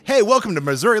Hey, welcome to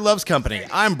Missouri Loves Company.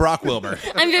 I'm Brock Wilbur.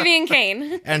 I'm Vivian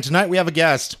Kane. And tonight we have a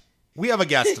guest. We have a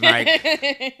guest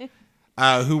tonight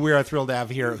who we are thrilled to have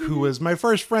here, who was my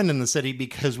first friend in the city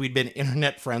because we'd been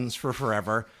internet friends for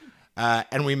forever.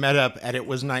 And we met up, and it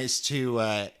was nice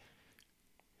to...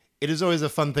 It is always a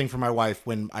fun thing for my wife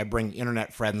when I bring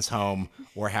internet friends home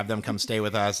or have them come stay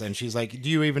with us. And she's like, do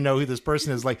you even know who this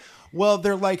person is? Like, well,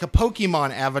 they're like a Pokemon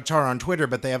avatar on Twitter,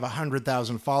 but they have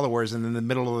 100,000 followers. And in the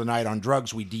middle of the night on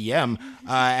drugs, we DM.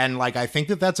 And like, I think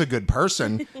that that's a good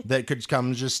person that could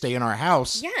come just stay in our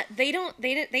house. Yeah,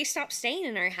 they stopped staying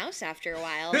in our house after a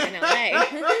while in LA.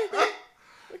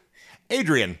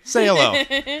 Adrian, say hello.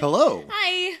 Hello.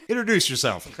 Hi. Introduce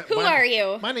yourself. Who are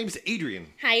you? My name's Adrian.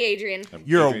 Hi, Adrian.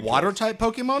 You're Adrian a water type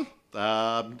Pokemon?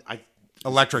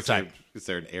 Electric type. Is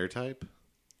there an air type?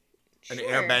 An Sure.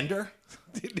 airbender?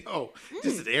 No.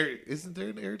 Just an air. Isn't there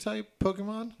an air type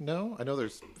Pokemon? No. I know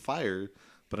there's fire,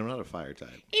 but I'm not a fire type.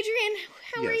 Adrian,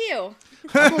 how are Yes. you?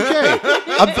 I'm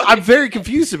okay. I'm very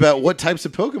confused about what types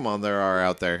of Pokemon there are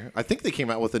out there. I think they came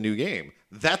out with a new game.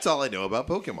 That's all I know about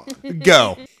Pokemon.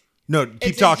 Go. No, keep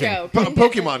It's talking. a joke.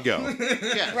 Pokemon Go.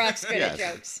 Yeah. Brock's good at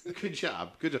Yes. jokes. Good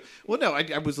job. Good job. Well, no,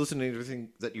 I was listening to everything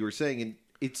that you were saying, and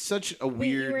it's such a Wait,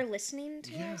 weird. you were listening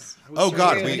to us? I was Oh, so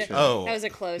God. Rude. We, oh. That was a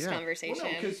closed Yeah. conversation.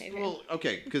 Adrian.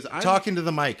 Because I'm Talking to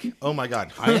the mic. Oh, my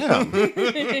God. I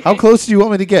am. How close do you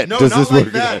want me to get? No, Does not this like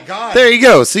work? that. God. There you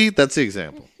go. See, that's the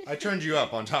example. I turned you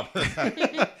up on top of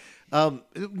that.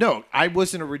 No, I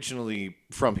wasn't originally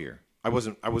from here. I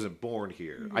wasn't born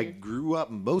here. I grew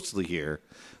up mostly here,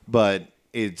 but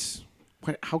it's.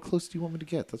 How close do you want me to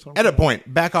get? That's what I'm Edit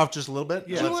point. Back off just a little bit.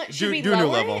 Yeah. Let's Should we do a new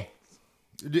lower level.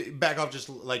 it? Back off just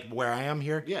like where I am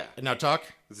here. Yeah. And now talk.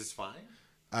 Is this fine?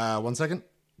 1 second.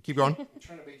 Keep going. I'm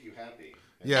trying to make you happy.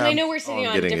 Yeah. And I know we're sitting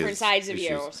I'm on getting different his sides of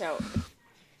you, issues. so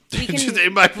we can. Just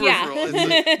in my peripheral.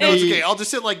 Yeah. No, it's okay. I'll just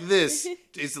sit like this.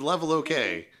 Is the level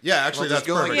okay? Yeah, actually, I'll that's just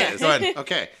go like perfect. this. Go ahead.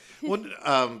 Okay. Well,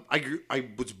 I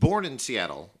was born in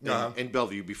Seattle, in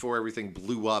Bellevue, before everything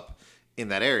blew up in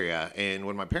that area. And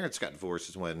when my parents got divorced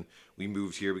is when we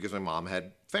moved here because my mom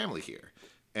had family here.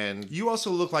 And You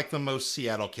also look like the most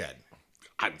Seattle kid.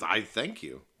 I thank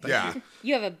you. Thank Yeah. you.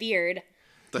 You have a beard.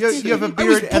 You have a I beard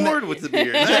was and born with the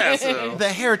beard. Yeah, so. the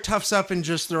hair tufts up in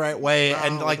just the right way,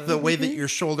 and like the way that your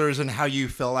shoulders and how you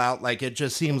fill out, like it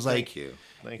just seems like Thank you.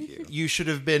 Thank you. you should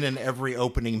have been in every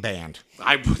opening band.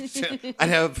 I'd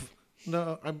have.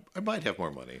 No, I might have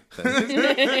more money,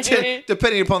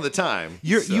 depending upon the time.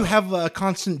 You So. have a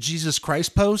constant Jesus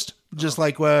Christ post, just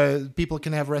like people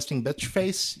can have resting bitch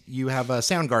face. You have a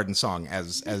Soundgarden song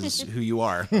as who you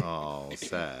are. Oh,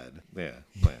 sad. Yeah.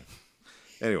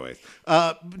 Anyways,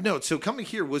 no. So coming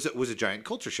here was a giant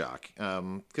culture shock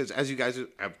because as you guys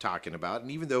have talking about,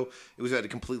 and even though it was at a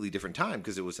completely different time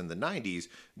because it was in the '90s,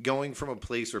 going from a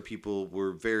place where people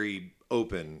were very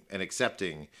open and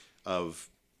accepting of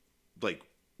like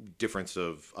difference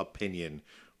of opinion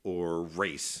or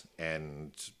race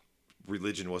and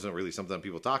religion wasn't really something that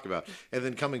people talk about, and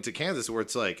then coming to Kansas where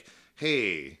it's like,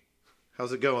 hey.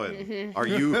 How's it going? Are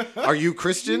you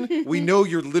Christian? We know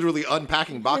you're literally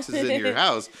unpacking boxes in your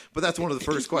house, but that's one of the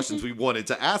first questions we wanted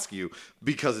to ask you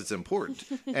because it's important.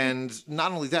 And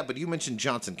not only that, but you mentioned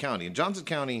Johnson County, and Johnson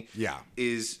County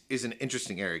is an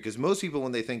interesting area because most people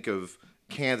when they think of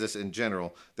Kansas in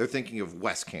general, they're thinking of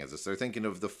West Kansas. They're thinking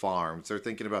of the farms. They're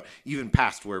thinking about even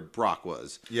past where Brock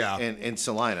was. Yeah. And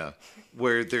Salina,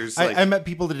 where there's like I met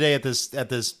people today at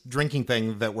this drinking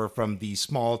thing that were from the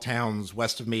small towns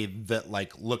west of me that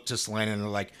like looked to Salina and they're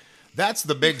like, that's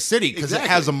the big city because it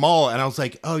has a mall. And I was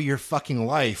like, oh, your fucking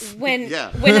life. When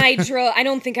Yeah. when I drove, I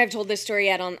don't think I've told this story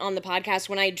yet on the podcast.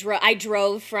 When I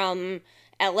drove from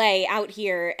LA out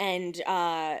here, and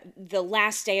the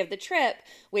last day of the trip,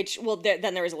 which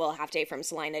then there was a little half day from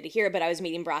Salina to here, but I was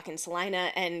meeting Brock in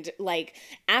Salina, and like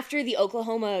after the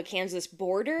Oklahoma-Kansas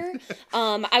border,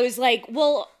 I was like,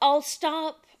 well, I'll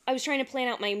stop. I was trying to plan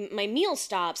out my meal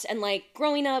stops, and like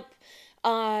growing up.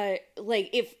 Like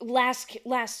if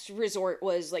last resort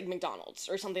was like McDonald's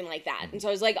or something like that. And so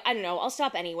I was like, I don't know, I'll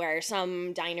stop anywhere,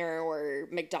 some diner or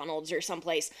McDonald's or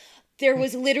someplace. There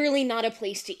was literally not a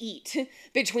place to eat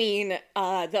between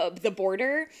the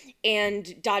border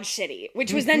and Dodge City,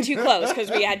 which was then too close because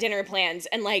we had dinner plans.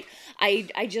 And like I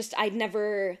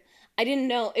didn't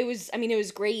know it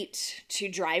was great to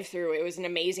drive through. It was an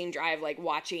amazing drive, like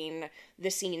watching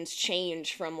the scenes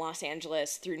change from Los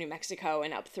Angeles through New Mexico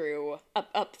and up through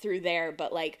there.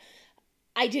 But like,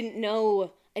 I didn't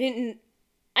know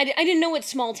what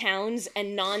small towns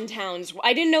and non-towns.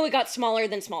 I didn't know it got smaller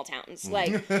than small towns.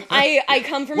 Like I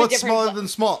come from What's a different. smaller than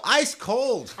small? Ice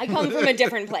cold. I come from a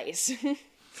different place.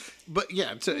 But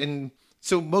yeah, and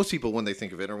So most people, when they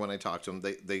think of it, or when I talk to them,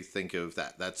 they think of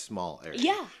that small area.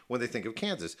 Yeah. When they think of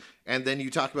Kansas, and then you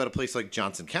talk about a place like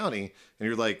Johnson County, and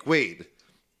you're like, wait,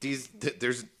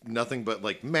 there's nothing but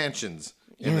like mansions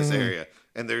in this area,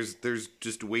 and there's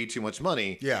just way too much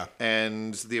money. Yeah.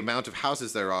 And the amount of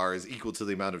houses there are is equal to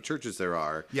the amount of churches there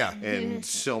are. Yeah. And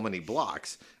so many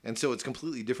blocks, and so it's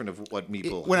completely different of what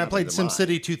people. When I have played in their mind.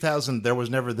 SimCity 2000, there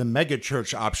was never the mega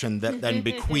church option that then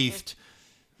bequeathed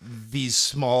these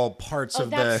small parts Oh, of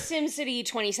that's the. SimCity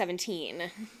 2017.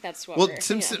 That's what. Well, we're,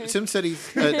 SimCity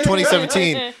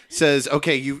 2017 says,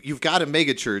 okay, you've got a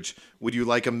mega church. Would you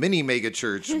like a mini mega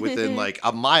church within like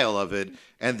a mile of it?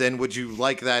 And then would you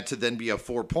like that to then be a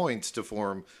 4 points to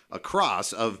form a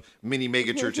cross of mini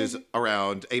mega churches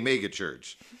around a mega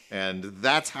church? And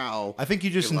that's how. I think you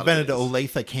just a lot of invented it is.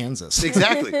 Olathe, Kansas.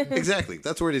 Exactly.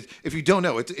 That's where it is. If you don't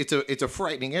know, it's a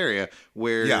frightening area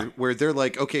Yeah. where they're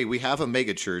like, okay, we have a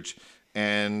mega church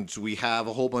and we have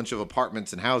a whole bunch of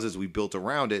apartments and houses we built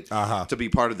around it to be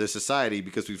part of this society,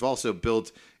 because we've also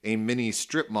built a mini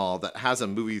strip mall that has a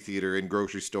movie theater and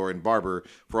grocery store and barber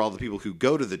for all the people who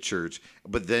go to the church.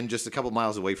 But then just a couple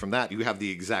miles away from that, you have the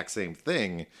exact same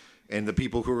thing. And the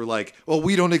people who are like, well,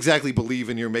 we don't exactly believe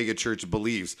in your mega church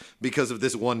beliefs because of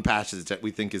this one passage that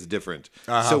we think is different.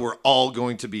 So we're all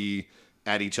going to be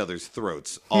at each other's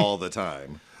throats all the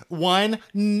time. One,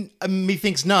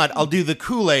 methinks not. I'll do the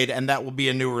Kool-Aid, and that will be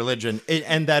a new religion.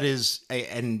 And that is,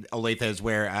 and Olathe is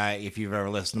where, if you've ever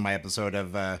listened to my episode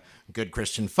of Good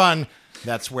Christian Fun,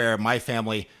 that's where my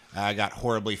family got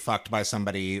horribly fucked by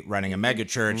somebody running a mega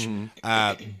church.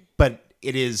 But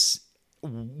it is,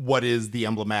 what is the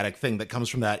emblematic thing that comes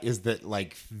from that is that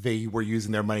like they were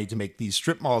using their money to make these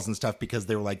strip malls and stuff because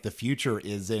they were like, the future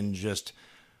is in just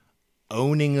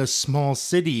owning a small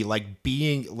city, like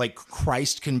being like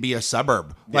Christ can be a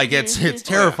suburb. Like it's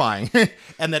terrifying.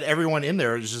 And that everyone in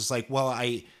there is just like, well,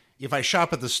 if I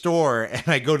shop at the store and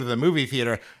I go to the movie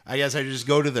theater, I guess I just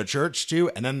go to the church too,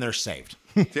 and then they're saved.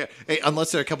 Yeah. Hey,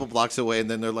 unless they're a couple blocks away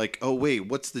and then they're like, oh, wait,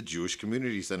 what's the Jewish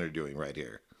Community Center doing right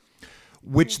here?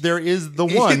 Which there is the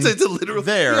one It's a literal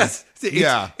there. Yes,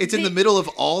 yeah. It's in the middle of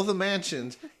all the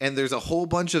mansions, and there's a whole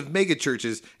bunch of mega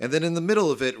churches, and then in the middle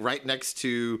of it, right next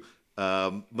to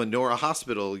Menorah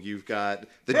Hospital, you've got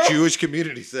the Jewish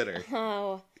Community Center.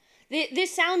 Oh.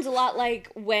 This sounds a lot like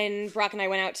when Brock and I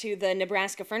went out to the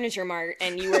Nebraska Furniture Mart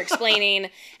and you were explaining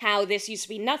how this used to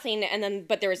be nothing,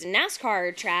 but there was a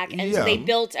NASCAR track, and so they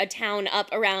built a town up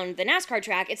around the NASCAR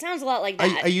track. It sounds a lot like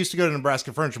that. I used to go to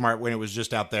Nebraska Furniture Mart when it was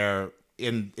just out there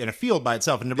in a field by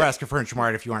itself. And Nebraska Furniture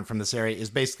Mart, if you aren't from this area,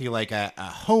 is basically like a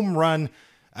home run,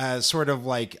 sort of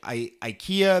like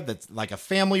IKEA that's like a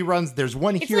family runs. There's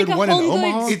one It's here like and a one in Home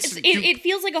Omaha. Goods. It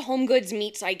feels like a Home Goods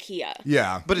meets IKEA.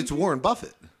 Yeah. But it's Warren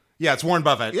Buffett. Yeah, it's Warren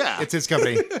Buffett. Yeah. It's his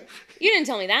company. You didn't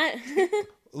tell me that.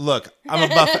 Look,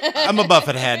 I'm a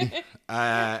Buffett head.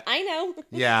 I know.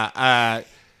 Yeah.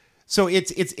 So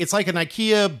it's like an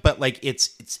IKEA, but like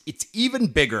it's even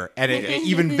bigger. And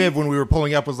even Viv, when we were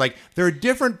pulling up, was like, there are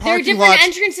different There are parking different lots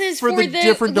entrances for the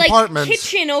different like, departments.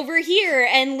 kitchen over here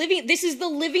and living. This is the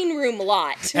living room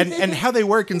lot. And how they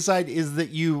work inside is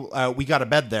that we got a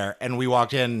bed there, and we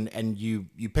walked in, and you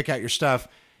pick out your stuff,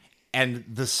 and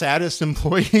the saddest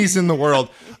employees in the world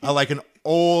are like an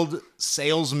old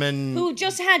salesman Who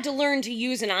just had to learn to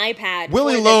use an iPad.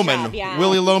 Willie for this Loman. job, yeah.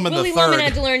 Willie Loman Willie the Loman third.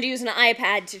 had to learn to use an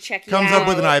iPad to check you comes out. up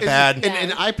with an iPad.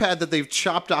 An iPad that they've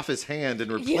chopped off his hand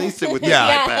and replaced it with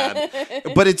Yeah. the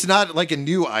iPad. But it's not like a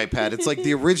new iPad. It's like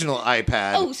the original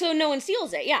iPad. Oh, so no one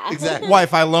steals it. Yeah. Exactly.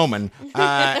 Wi-Fi Loman.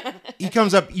 He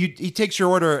comes up, he takes your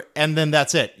order, and then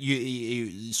that's it.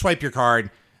 You swipe your card,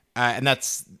 and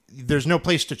there's no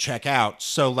place to check out.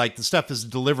 So like the stuff is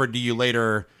delivered to you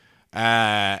later.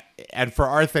 And for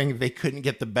our thing, they couldn't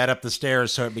get the bed up the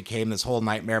stairs, so it became this whole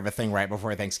nightmare of a thing right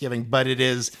before Thanksgiving. But it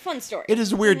is Fun story. It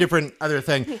is a weird, different other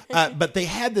thing. But they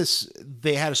had a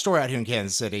store out here in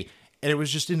Kansas City, and it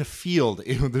was just in a field.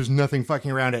 There's nothing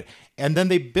fucking around it. And then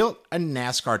they built a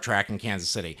NASCAR track in Kansas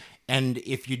City. And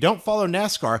if you don't follow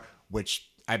NASCAR, which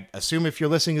I assume if you're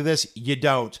listening to this, you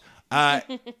don't,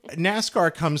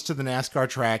 NASCAR comes to the NASCAR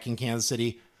track in Kansas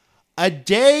City a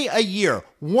day a year,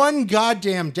 one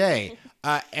goddamn day.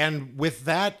 And with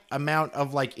that amount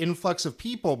of like influx of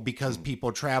people, because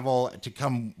people travel to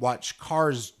come watch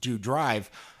cars do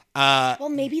drive, well,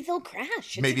 maybe they'll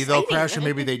crash. maybe they'll crash or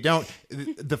maybe they don't.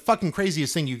 The fucking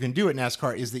craziest thing you can do at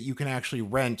NASCAR is that you can actually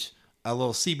rent a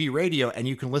little CB radio and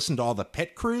you can listen to all the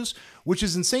pit crews, which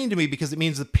is insane to me because it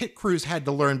means the pit crews had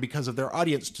to learn because of their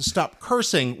audience to stop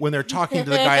cursing when they're talking to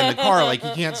the guy in the car. Like you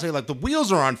can't say like the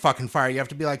wheels are on fucking fire. You have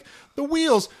to be like the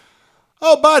wheels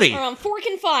Oh, buddy. Or on Fork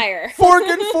and Fire. Fork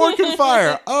and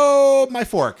fire. Oh, my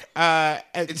fork.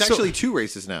 It's actually 2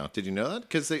 races now. Did you know that?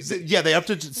 Because they up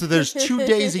to, so there's 2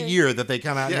 days a year that they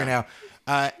come out here now.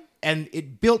 And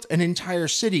it built an entire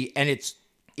city, and it's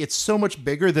so much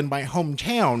bigger than my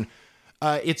hometown.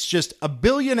 It's just a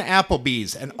billion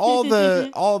Applebee's and all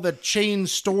the chain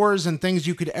stores and things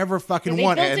you could ever fucking They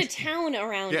want. built a town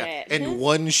around it. and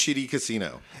one shitty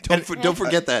casino. Don't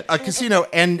forget that. A casino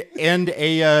and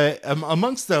a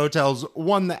amongst the hotels,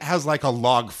 one that has like a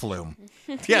log flume.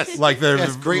 Yes, Like the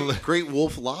yes, Great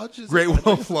Wolf Lodge. Great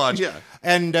Wolf Lodge. Yeah.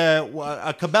 And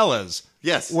a Cabela's.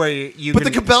 Yes, Where you but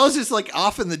can, the Cabela's is like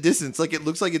off in the distance, like it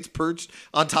looks like it's perched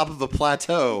on top of a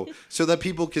plateau, so that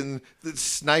people can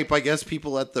snipe. I guess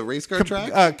people at the race car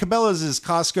track. Cabela's is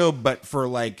Costco, but for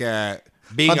like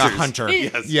being Hunters. a hunter.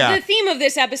 Yes. Yeah. The theme of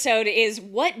this episode is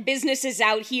what businesses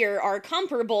out here are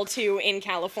comparable to in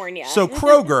California. So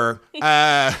Kroger,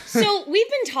 So we've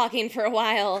been talking for a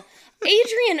while.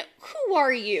 Adrian, who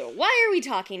are you? Why are we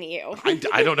talking to you?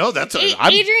 I don't know. That's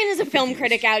Adrian is a film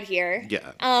critic out here.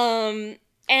 Yeah.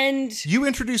 And you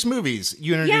introduce movies.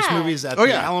 You introduce Yeah. movies at Oh the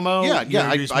yeah, Alamo. Yeah, You yeah.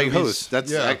 introduce I movies- host.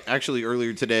 That's yeah. actually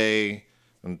earlier today.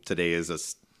 And today is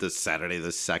this Saturday the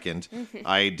 2nd.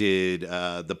 I did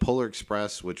the Polar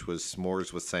Express, which was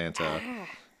s'mores with Santa,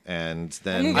 and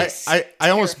then movie I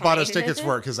almost bought us terrifying. tickets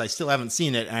for it because I still haven't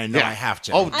seen it, and I know I have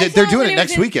to. Oh, I they're saw doing when it it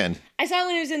next was in- weekend. I saw it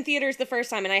when it was in theaters the first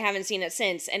time, and I haven't seen it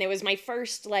since. And it was my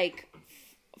first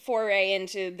foray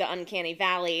into the uncanny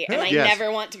valley, and I Yes.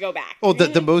 never want to go back. Oh,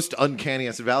 the most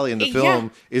uncanniest valley in the Yeah.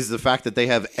 film is the fact that they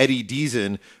have Eddie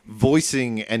Deason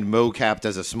voicing and mocapped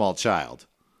as a small child.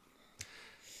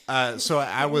 So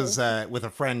I was with a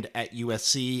friend at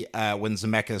USC when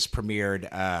Zemeckis premiered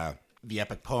the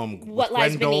epic poem What with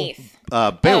Lies Grendel, Beneath?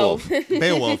 Beowulf.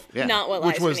 Beowulf, Not What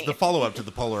Lies which was Beneath. the follow-up to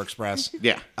the Polar Express.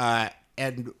 Yeah.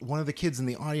 And one of the kids in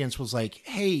the audience was like,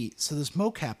 "Hey, so this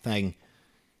mocap thing,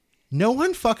 no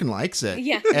one fucking likes it.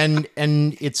 Yeah. and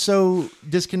it's so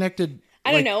disconnected.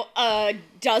 I don't know. A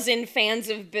dozen fans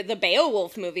of the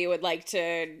Beowulf movie would like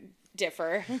to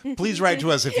differ. Please write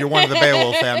to us if you're one of the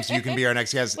Beowulf fans. You can be our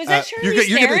next guest. Was that Charlize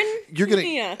You're Theron? gonna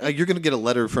Yeah. you're gonna get a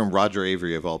letter from Roger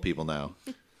Avery of all people now.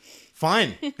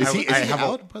 Fine. Is he have a-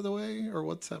 out, by the way, or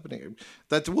what's happening?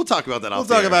 We'll talk about that. We'll off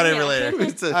talk the about air. it later.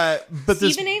 It's a- But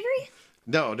this Stephen Avery?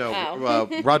 no, Oh.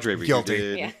 Roger Avery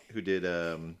Guilty. who did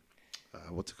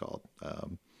what's it called?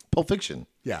 Pulp Fiction.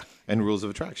 Yeah. And Rules of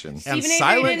Attraction. And Stephen Avery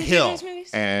Silent didn't do Hill. those movies?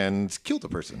 And killed a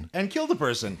person. And killed a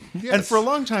person. Yes. And for a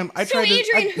long time, I So tried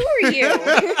Adrian, to. who are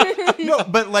you? No,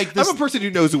 but like this, I'm a person who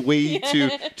knows way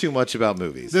too much about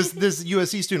movies. this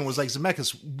USC student was like,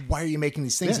 Zemeckis, why are you making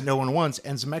these things that no one wants?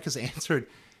 And Zemeckis answered,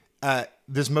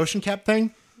 this motion cap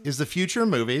thing is the future of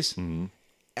movies, and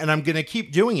I'm going to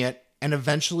keep doing it, and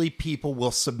eventually people will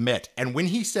submit. And when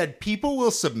he said people will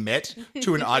submit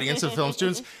to an audience of film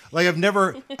students, like I've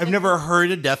never heard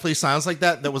a deathly silence like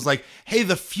that was like, hey,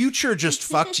 the future just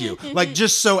fucked you. Like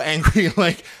just so angry,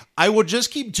 like I will just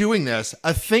keep doing this,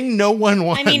 a thing no one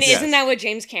wants. I mean, isn't that what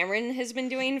James Cameron has been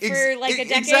doing for like a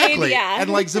decade? Exactly. Yeah. And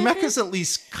like Zemeckis at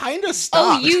least kind of Oh,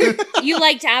 stopped. you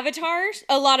liked Avatar?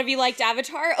 A lot of you liked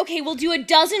Avatar? Okay, we'll do a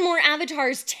dozen more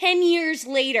Avatars 10 years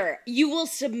later. You will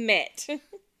submit.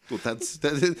 Well, that's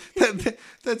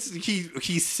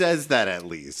he says that at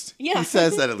least. Yeah. He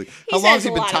says that at least. He How long has says he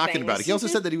a been lot of talking about it? things. He also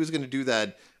said that he was going to do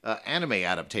that anime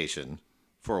adaptation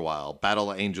for a while.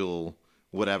 Battle Angel,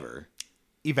 whatever.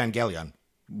 Evangelion.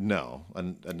 No,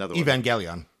 another one.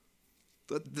 Evangelion.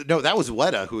 No, that was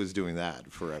Weta who was doing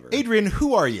that forever. Adrian,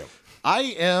 who are you? I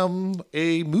am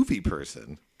a movie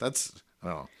person. That's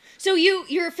So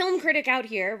you're a film critic out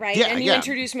here, right? Yeah, and you yeah.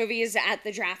 introduce movies at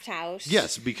the Draft House.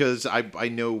 yes, because I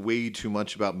know way too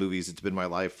much about movies. It's been my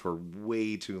life for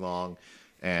way too long.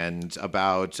 And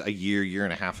about a year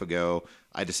and a half ago,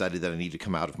 I decided that I need to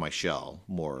come out of my shell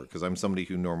more because I'm somebody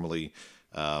who normally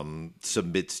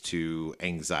submits to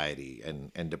anxiety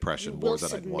and depression more Will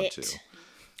than I'd want to. submit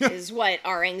is what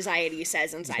our anxiety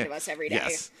says inside of us every day.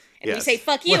 Yes. And we Yes. say,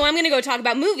 fuck you, I'm going to go talk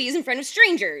about movies in front of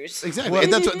strangers. Exactly,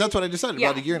 and that's what I decided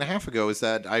about Yeah. a year and a half ago. Is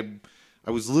that I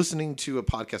was listening to a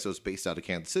podcast that was based out of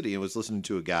Kansas City, and was listening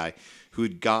to a guy who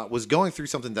was going through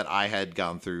something that I had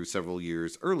gone through several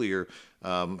years earlier,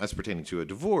 as pertaining to a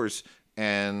divorce.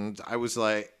 And I was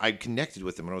like, I connected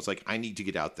with him, and I was like, I need to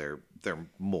get out there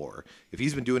more. If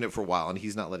he's been doing it for a while and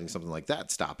he's not letting something like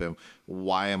that stop him,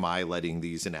 why am I letting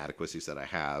these inadequacies that I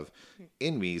have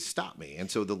in me stop me? And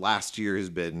so the last year has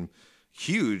been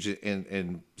huge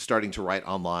in starting to write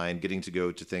online, getting to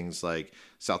go to things like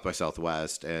South by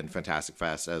Southwest and Fantastic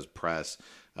Fest as press,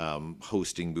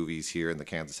 hosting movies here in the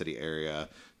Kansas City area,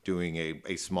 doing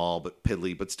a small but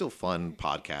piddly but still fun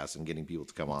podcast and getting people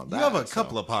to come on. You have a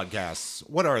couple of podcasts.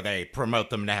 What are they? Promote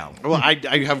them now. Well,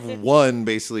 I have one,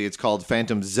 basically. It's called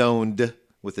Phantom Zoned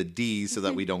with a D so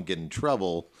that we don't get in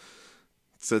trouble.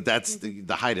 So that's the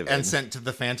height of it. And sent to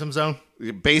the Phantom Zone?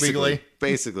 Basically.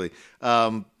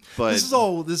 But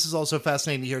This is also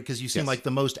fascinating to hear because you seem like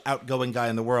the most outgoing guy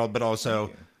in the world, but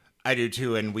also I do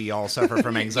too, and we all suffer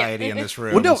from anxiety in this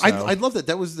room. Well, no, so. I love that.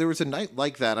 There was a night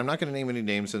like that. I'm not going to name any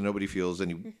names so nobody feels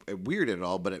any weird at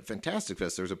all. But at Fantastic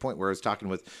Fest, there was a point where I was talking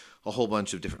with a whole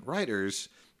bunch of different writers,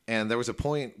 and there was a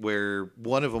point where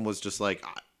one of them was just like,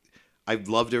 I've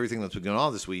loved everything that's been going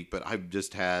on this week, but I've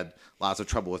just had lots of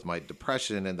trouble with my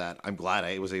depression, and that I'm glad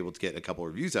I was able to get a couple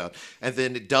of reviews out. And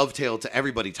then it dovetailed to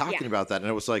everybody talking about that, and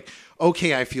it was like,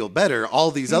 okay, I feel better. All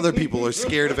these other people are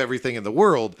scared of everything in the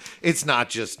world. It's not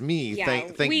just me. Yeah,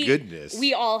 thank goodness.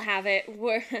 We all have it.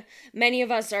 Many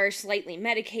of us are slightly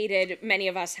medicated. Many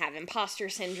of us have imposter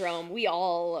syndrome. We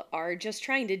all are just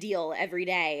trying to deal every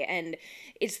day. And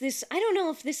it's this, I don't know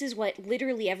if this is what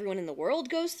literally everyone in the world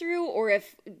goes through, or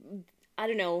if, I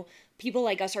don't know, people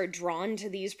like us are drawn to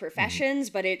these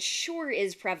professions, but it sure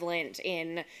is prevalent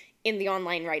in the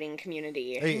online writing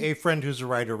community. A friend who's a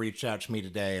writer reached out to me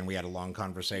today, and we had a long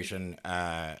conversation,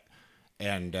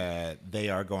 and they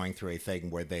are going through a thing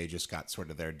where they just got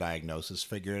sort of their diagnosis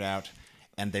figured out,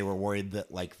 and they were worried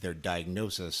that, like, their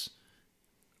diagnosis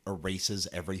erases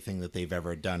everything that they've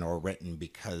ever done or written,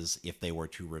 because if they were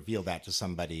to reveal that to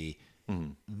somebody,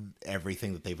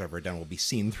 everything that they've ever done will be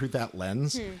seen through that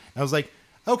lens. I was like,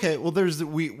 okay, well,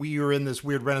 we are in this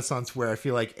weird renaissance where I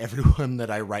feel like everyone that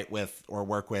I write with or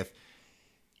work with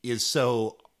is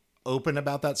so open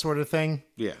about that sort of thing.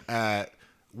 Yeah.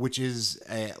 Which is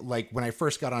like when I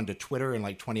first got onto Twitter in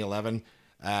like 2011,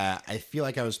 I feel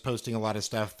like I was posting a lot of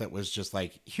stuff that was just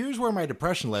like, here's where my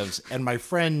depression lives. And my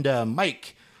friend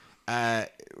Mike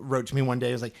wrote to me one day.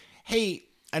 He was like, hey,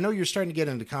 I know you're starting to get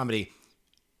into comedy.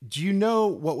 Do you know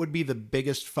what would be the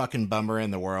biggest fucking bummer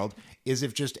in the world? Is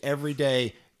if just every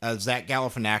day Zach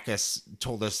Galifianakis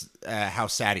told us how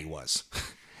sad he was.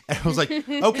 And I was like,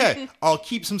 okay, I'll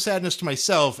keep some sadness to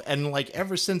myself. And like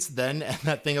ever since then, and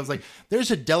that thing, I was like,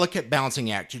 there's a delicate balancing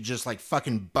act to just like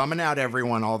fucking bumming out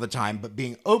everyone all the time, but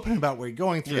being open about what you're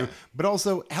going through, but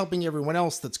also helping everyone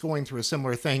else that's going through a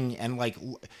similar thing. And like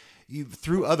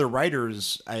through other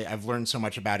writers, I've learned so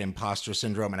much about imposter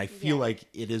syndrome, and I feel like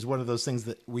it is one of those things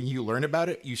that when you learn about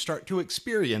it, you start to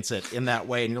experience it in that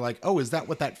way, and you're like, oh, is that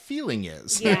what that feeling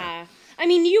is? Yeah. I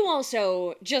mean, you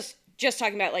also, just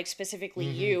talking about, like, specifically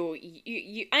you,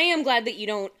 I am glad that you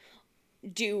don't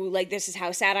do, like, this is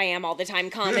how sad I am all the time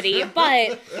comedy,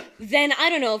 but then I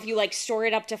don't know if you, like, store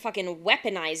it up to fucking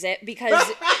weaponize it, because...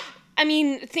 I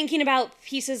mean, thinking about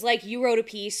pieces like you wrote a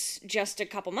piece just a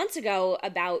couple months ago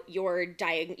about your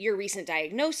recent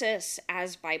diagnosis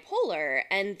as bipolar,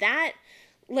 and that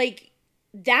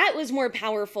was more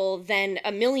powerful than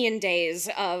a million days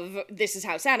of this is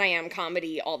how sad I am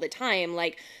comedy all the time.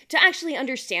 Like, to actually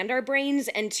understand our brains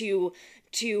and to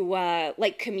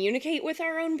like communicate with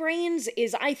our own brains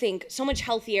is, I think, so much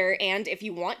healthier, and if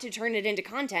you want to turn it into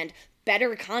content,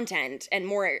 better content and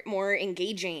more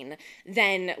engaging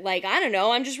than, like, I don't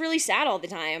know, I'm just really sad all the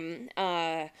time.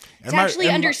 To actually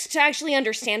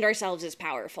understand ourselves is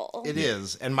powerful. It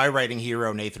is. And my writing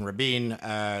hero, Nathan Rabin,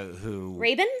 who...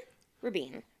 Rabin?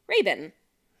 Nathan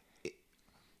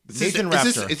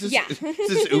Raptor. Is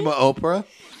this Uma Oprah?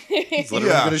 Is Letterman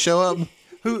going to show up?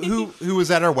 who was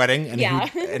at our wedding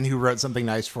and who wrote something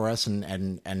nice for us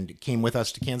and came with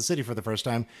us to Kansas City for the first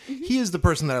time. Mm-hmm. He is the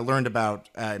person that I learned about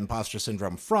imposter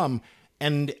syndrome from,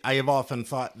 and I have often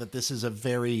thought that this is a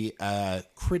very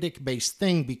critic-based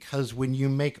thing, because when you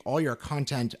make all your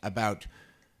content about,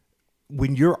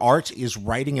 when your art is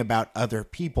writing about other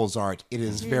people's art, it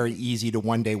is very easy to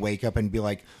one day wake up and be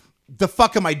like, the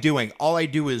fuck am I doing? All I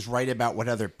do is write about what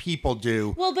other people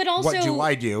do. Well, but also, what do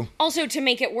I do? Also, to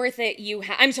make it worth it,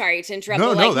 I'm sorry to interrupt.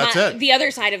 No, but like, that's it. The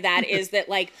other side of that is that,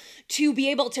 like, to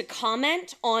be able to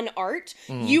comment on art,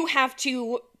 you have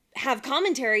to have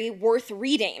commentary worth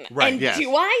reading. Right. And yes.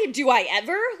 do I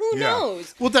ever? Who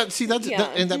knows? Well,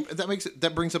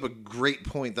 that brings up a great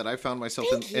point that I found myself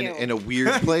in a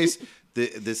weird place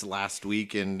this last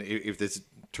week, and if this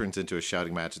turns into a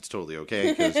shouting match, it's totally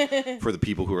okay. Because for the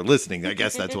people who are listening, I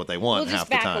guess that's what they want We'll half just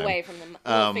the back time. away from them.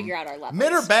 We'll figure out our levels.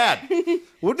 Men are bad.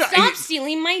 Well, no, Stop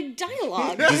stealing my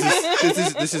dialogue.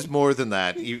 this is more than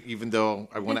that. Even though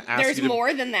I want to ask There's you to,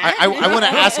 more than that. I want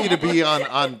to ask you to be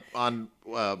on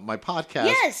my podcast.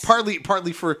 Yes.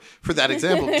 Partly for that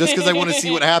example, just because I want to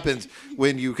see what happens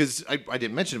when you, because I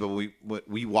didn't mention it, but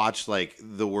we watch like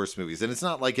the worst movies, and it's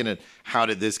not like in a how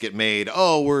did this get made?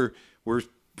 Oh, we're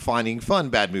finding fun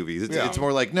bad movies. It's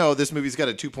more like, no, this movie's got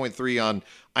a 2.3 on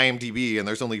IMDb, and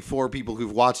there's only 4 people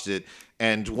who've watched it.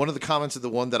 And one of the comments of the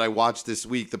one that I watched this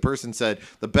week, the person said,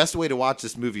 the best way to watch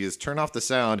this movie is turn off the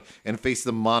sound and face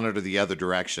the monitor the other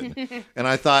direction. And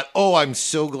I thought, oh, I'm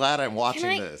so glad I'm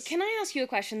watching this. Can I ask you a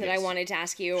question that I wanted to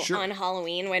ask you on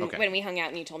Halloween when we hung out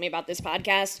and you told me about this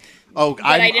podcast? Oh,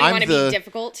 I didn't want to be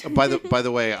difficult. By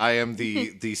the way, I am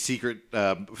the secret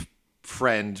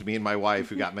friend, me and my wife,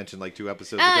 who got mentioned like 2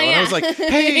 episodes ago. And I was like,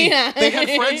 hey, they had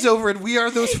friends over, and we are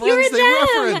those friends they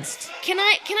referenced. Can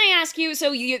I ask you?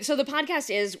 So the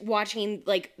podcast is watching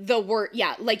like the worst.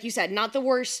 Yeah, like you said, not the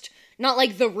worst, not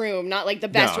like The Room, not like the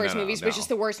best worst movies, but just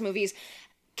the worst movies.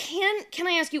 Can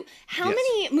I ask you how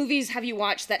many movies have you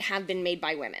watched that have been made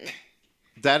by women?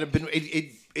 That have been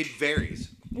it varies.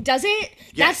 Does it?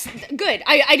 Yes. That's good.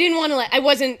 I didn't want to I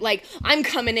wasn't like, I'm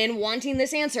coming in wanting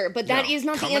this answer, but that is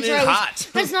not the answer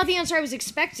that's not the answer I was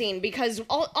expecting, because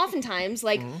oftentimes,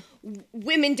 like,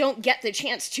 women don't get the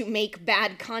chance to make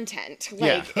bad content.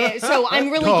 Like, so I'm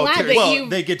really glad that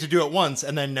they get to do it once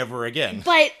and then never again.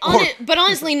 But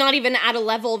honestly, not even at a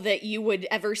level that you would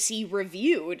ever see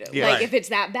reviewed. If it's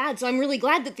that bad. So I'm really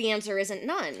glad that the answer isn't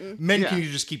none. Men can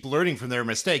just keep learning from their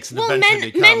mistakes and well,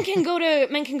 eventually men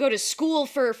can go to school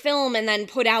for film and then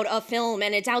put out a film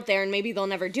and it's out there and maybe they'll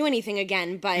never do anything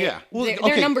again. But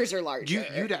their numbers are larger.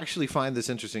 You'd actually find this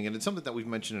interesting, and it's something that we've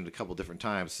mentioned it a couple different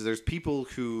times. So there's people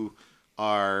who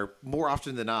are, more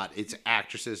often than not, it's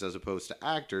actresses as opposed to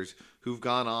actors who've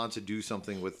gone on to do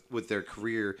something with their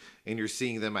career, and you're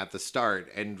seeing them at the start,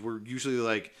 and we're usually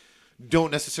like,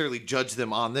 don't necessarily judge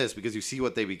them on this because you see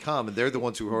what they become, and they're the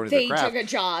ones who are honing their craft. They took a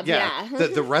job,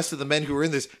 the rest of the men who are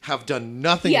in this have done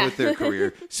nothing with their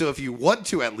career. So if you want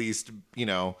to at least,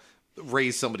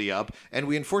 raise somebody up, and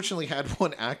we unfortunately had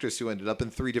one actress who ended up in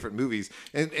 3 different movies,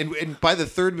 and by the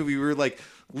 3rd movie we were like,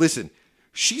 listen,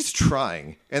 she's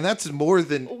trying, and that's more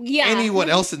than anyone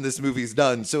else in this movie's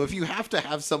done. So if you have to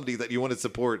have somebody that you want to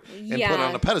support and put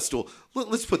on a pedestal,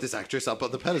 let's put this actress up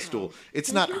on the pedestal.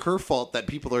 It's not her fault that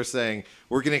people are saying,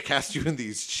 we're going to cast you in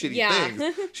these shitty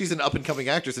things. She's an up-and-coming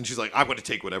actress, and she's like, I'm going to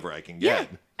take whatever I can get.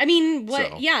 I mean,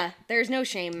 there's no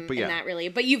shame in that, really.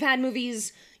 But you've had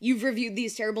movies, you've reviewed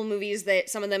these terrible movies that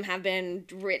some of them have been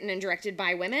written and directed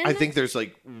by women. I think there's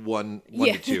like one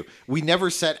to 2. We never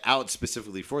set out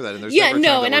specifically for that, and there's never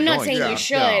and I'm not saying you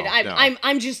should. No.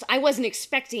 I wasn't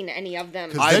expecting any of them.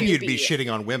 Because then you'd be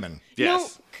shitting on women.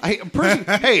 Yes.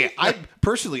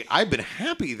 Personally, I've been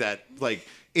happy that, like,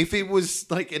 if it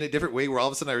was like in a different way where all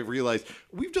of a sudden I realized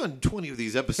we've done 20 of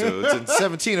these episodes and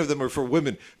 17 of them are for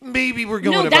women, maybe we're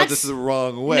going about this the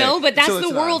wrong way. No, but that's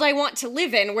the world I want to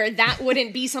live in, where that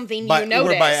wouldn't be something you notice.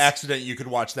 Where by accident you could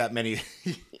watch that many.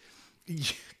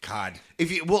 God.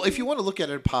 If you want to look at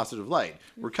it in a positive light,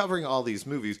 we're covering all these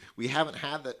movies. We haven't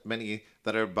had that many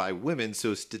that are by women,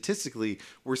 so statistically,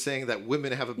 we're saying that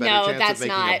women have a better chance of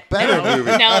making a better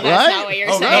movie. No, that's not what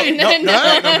you're saying. No, don't do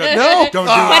it.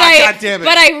 God damn it.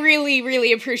 But I really,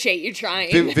 really appreciate you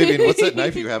trying. Vivian, what's that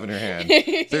knife you have in your hand?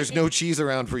 There's no cheese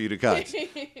around for you to cut.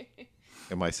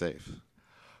 Am I safe?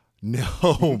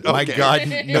 No, my God,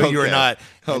 no, you are not.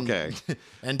 Okay,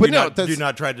 and do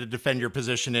not try to defend your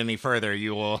position any further.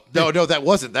 You will. No, that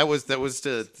wasn't. That was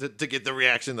to get the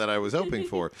reaction that I was hoping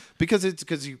for, because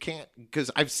you can't. Because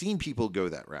I've seen people go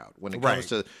that route when it comes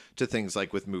to things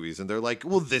like with movies, and they're like,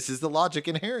 well, this is the logic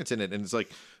inherent in it, and it's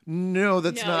like, no,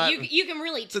 that's not. You can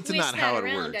really twist not how that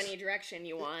it around works. any direction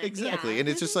you want. Exactly, and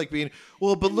it's just like being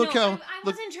but look how. I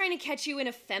wasn't trying to catch you in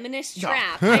a feminist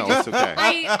trap. No, it's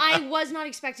okay. I was not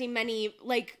expecting many,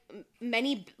 like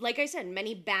I said,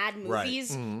 many bad movies. Right.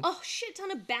 Mm-hmm. Oh, shit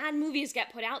ton of bad movies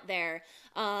get put out there.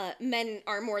 Men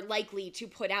are more likely to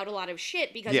put out a lot of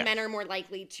shit because men are more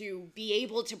likely to be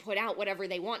able to put out whatever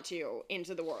they want to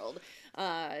into the world.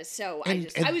 So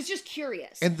I was just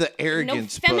curious. And the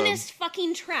arrogance. No feminist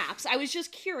fucking traps. I was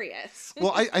just curious.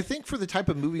 Well, I think for the type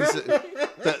of movies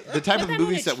the type of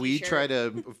movies that we try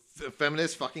to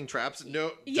feminist fucking traps.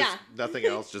 No, just nothing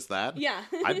else, just that. Yeah.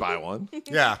 I'd buy one.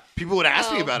 Yeah. People would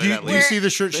ask me about Do it you, at do you least. see the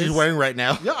shirt she's wearing right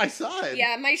now? Yeah, I saw it.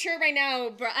 Yeah, my shirt right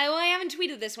now. I haven't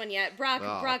tweeted this one yet. Brock,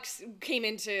 Brock came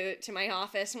into my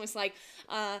office and was like,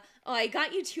 "Oh, I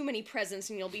got you too many presents,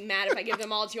 and you'll be mad if I give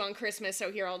them all to you on Christmas.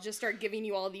 So here, I'll just start giving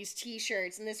you all these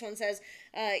T-shirts. And this one says,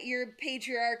 "Your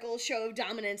patriarchal show of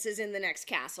dominance is in the next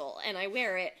castle," and I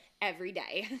wear it every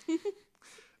day.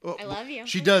 I love you.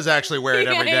 She does actually wear it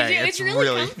every day. It's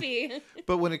really comfy.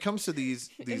 But when it comes to these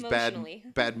Emotionally.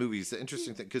 bad movies, the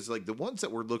interesting thing, because like the ones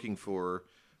that we're looking for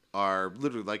are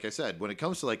literally, like I said, when it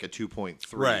comes to like a 2.3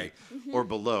 Right. or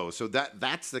below. So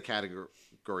that's the category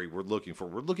we're looking for.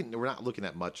 We're not looking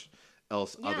at much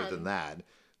else other than that.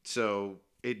 So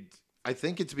I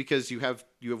think it's because you have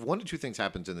one of two things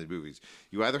happens in the movies.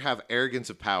 You either have arrogance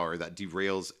of power that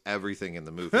derails everything in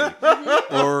the movie,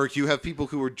 or you have people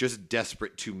who are just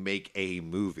desperate to make a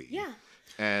movie. Yeah.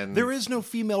 And There is no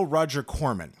female Roger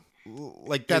Corman.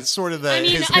 Like that's sort of the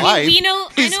his I wife- mean, I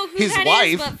his- know who his that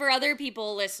wife- is, but for other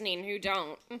people listening who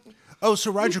don't, Oh,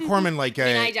 so Roger Corman, like,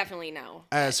 I definitely know.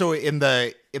 so in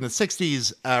the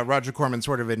 60s, Roger Corman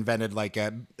sort of invented like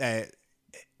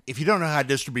if you don't know how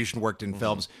distribution worked in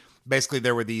films, basically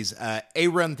there were these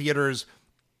A-run theaters,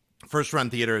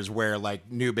 first-run theaters where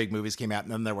like new big movies came out,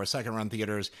 and then there were second-run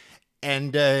theaters.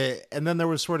 And then there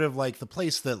was sort of like the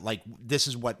place that like this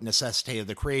is what necessitated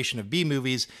the creation of B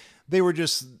movies. They were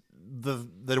just the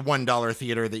 $1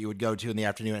 theater that you would go to in the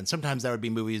afternoon, and sometimes that would be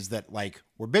movies that like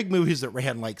were big movies that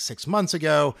ran like 6 months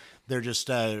ago. They're just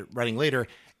running later.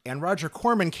 And Roger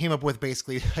Corman came up with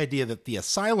basically the idea that the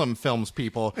Asylum Films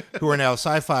people, who are now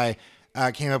Sci-Fi,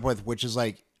 came up with, which is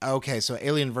like, okay, so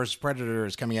Alien versus Predator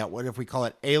is coming out. What if we call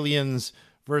it Aliens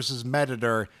versus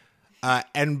Metator?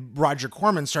 And Roger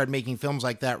Corman started making films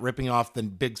like that, ripping off the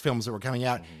big films that were coming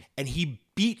out, and he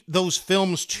beat those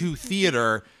films to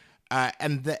theater.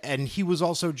 And he was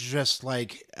also just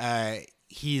like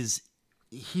he's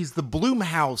the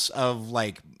Blumhouse of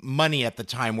like money at the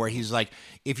time, where he's like,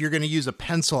 if you're going to use a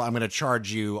pencil, I'm going to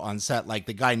charge you on set. Like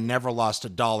the guy never lost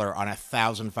 $1 on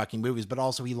 1,000 fucking movies, but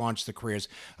also he launched the careers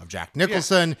of Jack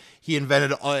Nicholson. Yeah. He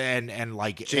invented and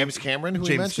like James Cameron, who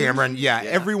James Cameron. Yeah,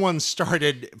 everyone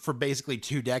started for basically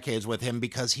 2 decades with him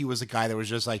because he was a guy that was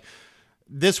just like,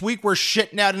 this week we're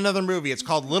shitting out another movie. It's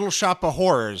called Little Shop of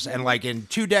Horrors. And like in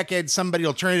 2 decades, somebody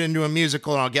will turn it into a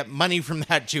musical and I'll get money from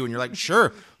that too. And you're like,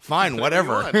 sure, fine,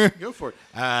 whatever. Go for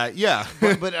it. Yeah.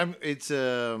 but it's,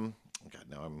 God,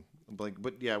 now I'm blank.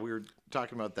 But yeah, we were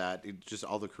talking about that. It's just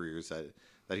all the careers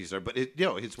that he started. But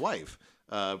his wife,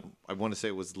 I want to say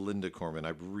it was Linda Corman.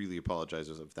 I really apologize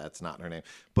if that's not her name.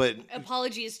 But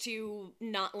apologies to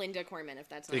not Linda Corman if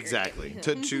that's not exactly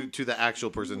to the actual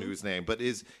person whose name. But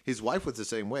his wife was the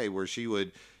same way, where he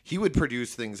would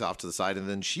produce things off to the side, and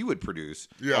then she would produce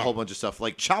a whole bunch of stuff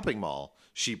like Chopping Mall.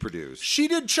 She produced. She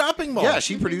did Chopping Mall. Yeah,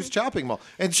 she produced Chopping Mall.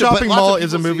 And Chopping Mall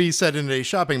is a movie set in a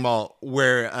shopping mall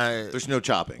where there's no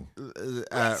chopping.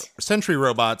 Sentry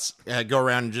robots go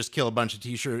around and just kill a bunch of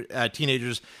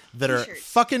teenagers that are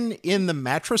fucking in the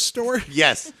mattress store.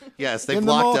 Yes, they've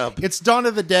locked up. It's Dawn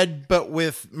of the Dead, but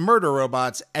with murder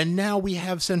robots. And now we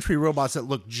have Sentry robots that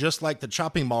look just like the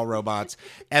Chopping Mall robots.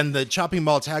 And the Chopping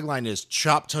Mall tagline is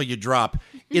 "Chop till you drop."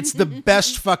 It's the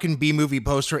best fucking B-movie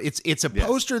poster. It's a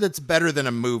poster that's better than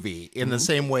a movie in the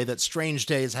same way that Strange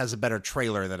Days has a better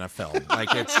trailer than a film.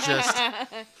 Like it's just.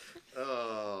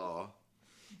 Oh.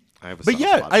 But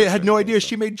yeah, I had no idea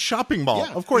she made Chopping Mall.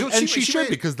 Yeah. Of course, No, and she should,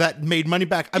 because that made money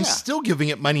back. I'm still giving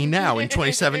it money now in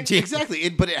 2017. Exactly,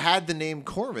 but it had the name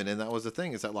Corman, and that was the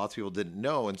thing, is that lots of people didn't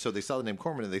know, and so they saw the name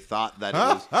Corman and they thought that it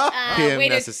was him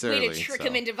necessarily. Way to trick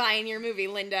him into buying your movie,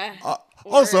 Linda.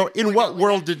 Also, in what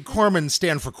world did Corman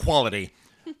stand for quality?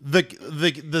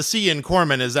 The C in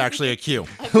Corman is actually a Q.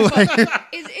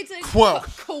 It's a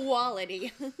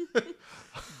quality.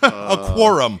 A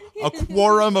quorum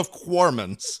of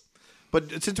Cormans.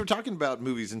 But since we're talking about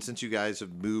movies, and since you guys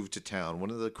have moved to town, one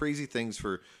of the crazy things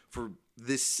for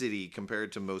this city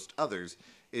compared to most others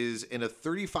is in a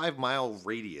 35-mile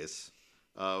radius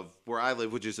of where I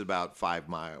live, which is about 10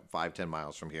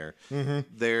 miles from here.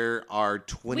 There are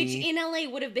 20. Which in LA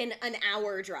would have been an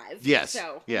hour drive. Yes.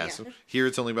 So, yes. Yeah. Here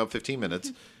it's only about 15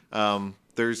 minutes.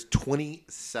 There's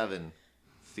 27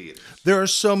 theaters. There are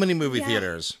so many movie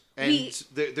theaters. And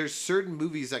there's certain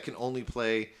movies that can only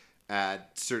play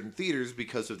at certain theaters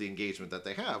because of the engagement that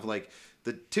they have. Like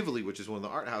the Tivoli, which is one of the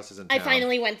art houses in town. I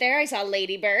finally went there. I saw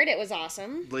Lady Bird. It was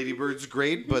awesome. Lady Bird's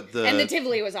great, but And the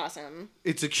Tivoli was awesome.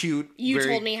 it's a cute. You very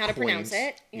told me how to quaint- pronounce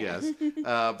it. Yeah.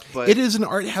 Yes, but It is an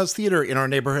art house theater in our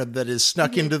neighborhood that is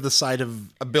snuck into the side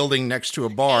of a building next to a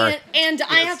bar. And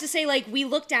I have to say, like, we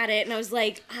looked at it and I was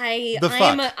like, I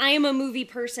am a movie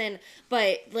person,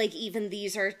 but like even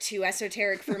these are too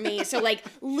esoteric for me. So like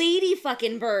Lady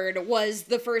fucking Bird was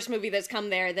the first movie that's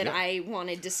come there that I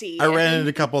wanted to see. I ran into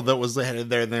a couple that was headed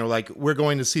there, and they were like, "We're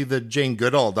going to see the Jane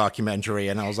Goodall documentary,"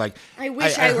 and I was like, I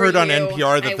wish I I were heard on you.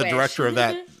 NPR that I the wish. director of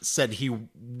that said he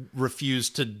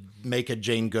refused to make a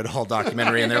Jane Goodall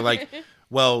documentary, and they're like,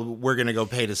 "Well, we're gonna go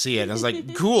pay to see it." And I was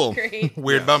like, "Cool, Great.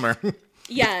 weird bummer."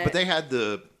 Yeah. But they had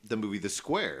the movie The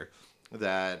Square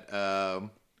that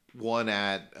won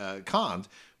at Cannes,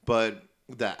 but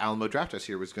the Alamo Drafthouse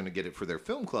here was going to get it for their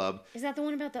film club. Is that the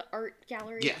one about the art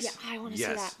gallery? Yes. Yeah, I want to see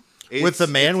that. With the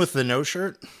man with the no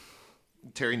shirt.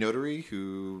 Terry Notary,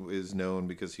 who is known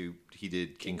because he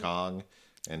did King Kong,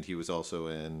 and he was also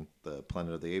in the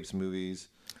Planet of the Apes movies.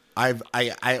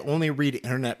 I only read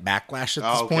internet backlash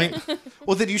at this point.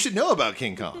 Well, then you should know about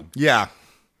King Kong. Yeah.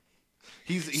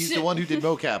 He's the one who did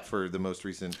mocap for the most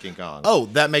recent King Kong. Oh,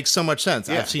 that makes so much sense.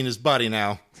 Yeah. I've seen his body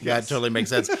now. Yeah, Yes. it totally makes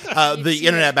sense. You've The seen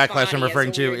internet his backlash I'm body is referring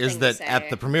a to weird is thing that to at say.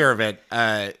 the premiere of it,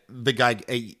 the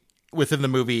guy within the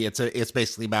movie, it's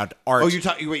basically about art. Oh,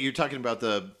 you're talking about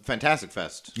the Fantastic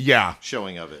Fest yeah,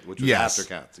 showing of it, which was Yes.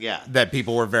 Aftercats. Yeah. that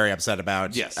people were very upset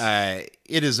about. Yes.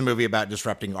 It is a movie about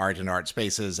disrupting art and art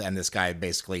spaces, and this guy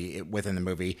basically within the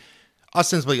movie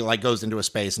ostensibly like goes into a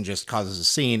space and just causes a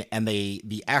scene, and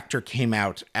the actor came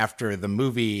out after the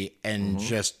movie and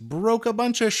just broke a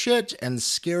bunch of shit and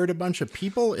scared a bunch of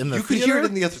people in the You could theater. hear it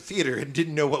in the other theater and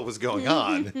didn't know what was going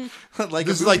on. Like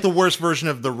This is like the worst version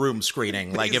of the Room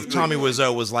screening. Like if Tommy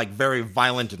Wiseau was like very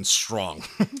violent and strong.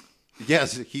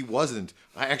 Yes, he wasn't.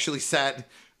 I actually sat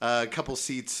a couple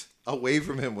seats away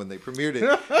from him when they premiered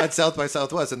it at South by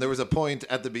Southwest, and there was a point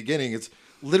at the beginning. It's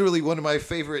literally one of my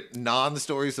favorite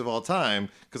non-stories of all time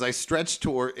because I stretched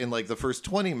toward in like the first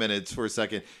 20 minutes for a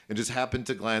second and just happened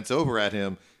to glance over at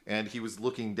him, and he was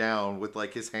looking down with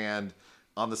like his hand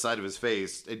on the side of his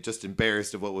face, just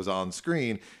embarrassed of what was on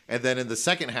screen. And then in the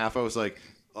second half, I was like,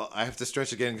 I have to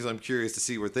stretch again because I'm curious to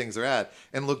see where things are at,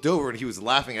 and looked over and he was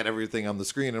laughing at everything on the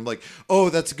screen. And I'm like, oh,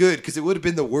 that's good, because it would have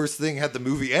been the worst thing had the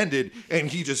movie ended and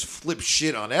he just flipped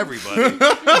shit on everybody.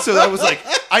 So I was like,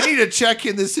 I need to check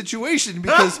in this situation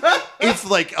because if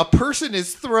like a person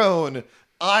is thrown,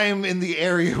 I'm in the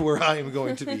area where I am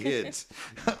going to be hit.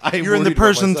 You're in the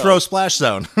person throw splash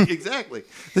zone. Exactly.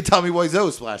 The Tommy Wiseau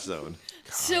splash zone.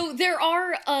 So there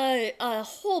are a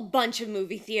whole bunch of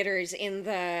movie theaters in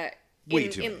the Way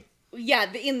too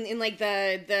many. in like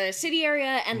the city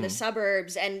area and the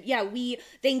suburbs, and we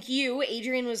thank you.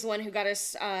 Adrian was the one who got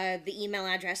us the email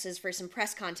addresses for some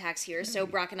press contacts here. So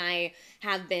Brock and I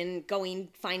have been going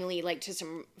finally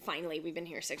we've been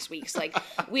here 6 weeks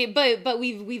we've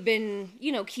been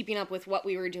keeping up with what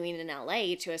we were doing in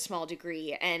LA to a small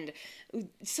degree, and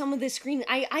some of the screen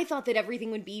I thought that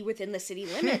everything would be within the city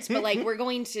limits, but like we're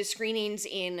going to screenings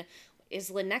in. Is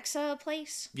Lenexa a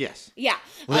place? Yes. Yeah.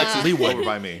 Well, that's Leeway over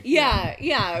by me.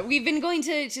 Yeah. We've been going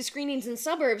to screenings in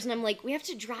suburbs, and I'm like, we have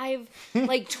to drive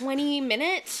like 20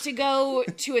 minutes to go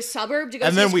to a suburb to go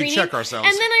And see then a we screening. check ourselves.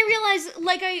 And then I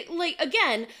realized,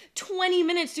 again, 20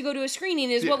 minutes to go to a screening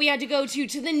is what we had to go to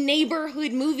the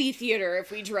neighborhood movie theater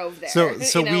if we drove there.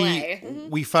 So in LA.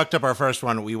 we fucked up our first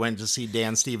one. We went to see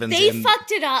Dan Stevens. They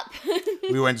fucked it up.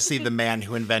 We went to see The Man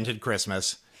Who Invented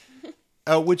Christmas.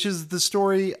 Which is the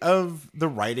story of the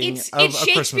writing It's of A Christmas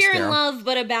Shakespeare in Carol. Love,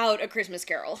 but about A Christmas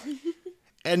Carol.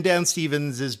 And Dan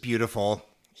Stevens is beautiful.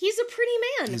 He's a pretty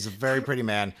man. He's a very pretty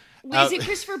man. Is it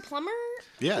Christopher Plummer?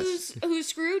 Yes. Who's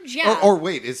Scrooge? Yeah. Or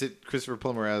wait, is it Christopher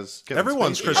Plummer as Kevin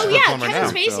Everyone's Spacey? Christopher Oh yeah, Plummer Kevin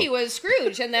now, Spacey so- was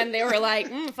Scrooge, and then they were like,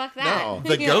 "Fuck that." No.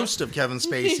 The Yeah. ghost of Kevin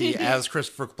Spacey as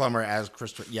Christopher Plummer as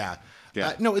Christopher. Yeah.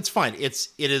 Yeah. No, it's fine. It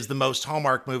is the most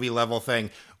Hallmark movie level thing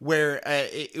where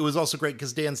it was also great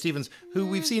because Dan Stevens, who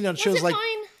we've seen on shows it like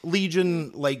fine?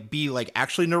 Legion, be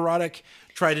actually neurotic,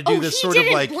 try to do this sort he of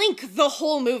didn't blink the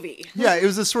whole movie. yeah, it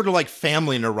was this sort of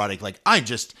family neurotic.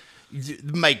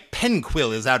 My pen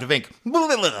quill is out of ink. And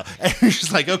you're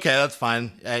just like, okay, that's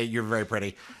fine. You're very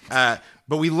pretty. But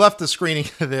we left the screening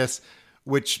of this,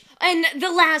 which And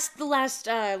the last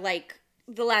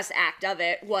act of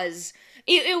it was.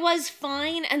 It was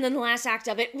fine, and then the last act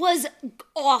of it was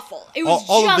awful. It was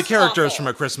all of the just characters awful. from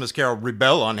A Christmas Carol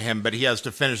rebel on him, but he has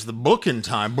to finish the book in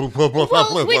time. Well,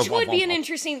 which would be an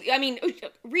interesting. I mean,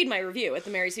 read my review at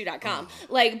themarysue.com.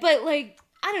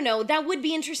 I don't know. That would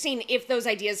be interesting if those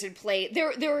ideas had played.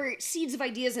 There were seeds of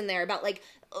ideas in there about like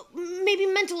maybe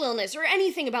mental illness or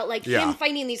anything about like him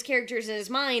fighting these characters in his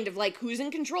mind of like who's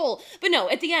in control. But no,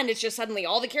 at the end it's just suddenly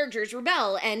all the characters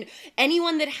rebel, and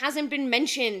anyone that hasn't been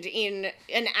mentioned in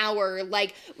an hour,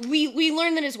 like we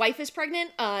learn that his wife is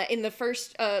pregnant in the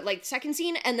first like second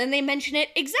scene, and then they mention it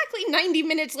exactly 90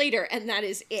 minutes later, and that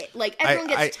is it. Like everyone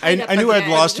gets tied up I knew at I'd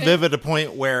the lost end. Viv at a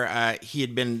point where he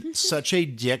had been such a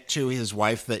dick to his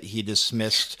wife that he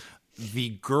dismissed the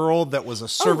girl that was a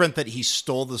servant that he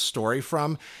stole the story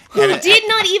from. Who did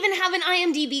not even have an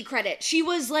IMDb credit. She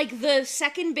was like the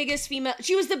second biggest female.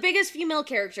 She was the biggest female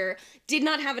character. Did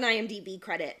not have an IMDb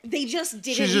credit. They just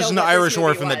didn't. She's just know an what this Irish movie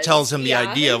orphan that was. tells him the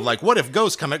Yeah. idea of like, what if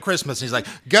ghosts come at Christmas? And he's like,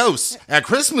 ghosts at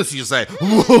Christmas, you say.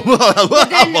 But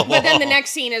then the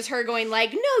next scene is her going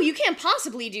like, "No, you can't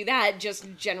possibly do that." Just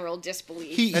general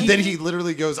disbelief. And then he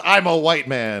literally goes, "I'm a white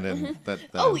man," and that.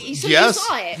 Oh, ends it. so Yes, you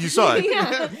saw it. you saw it.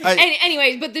 Yeah.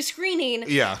 Anyways, but the screening.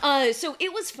 Yeah. So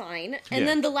it was fine, and Yeah.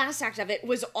 then the last act of it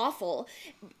was awful.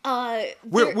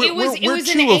 We're an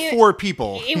two of four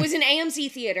people. It was an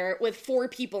AMC theater with 4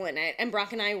 people in it, and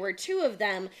Brock and I were 2 of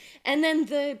them. And then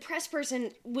the press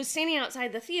person was standing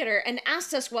outside the theater and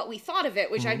asked us what we thought of it,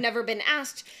 which I've never been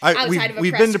asked outside of a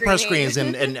we've press been to press screening.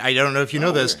 screenings, and I don't know if you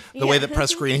know this, the way Yeah. that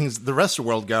press screenings the rest of the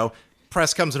world go,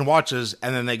 press comes and watches,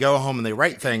 and then they go home and they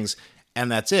write things,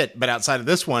 and that's it. But outside of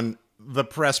this one, the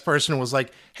press person was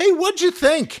like, "Hey, what'd you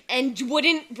think?" And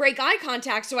wouldn't break eye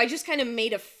contact, so I just kind of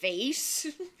made a face.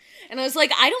 And I was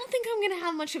like, I don't think I'm going to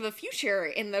have much of a future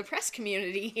in the press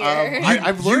community here.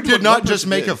 I've You learned did what not one just person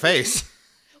make did. a face.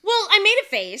 Well, I made a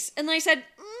face, and then I said,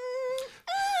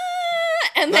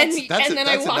 and then That's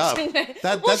I walked enough. away.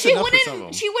 That's she enough for wouldn't. some of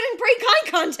them. She wouldn't break eye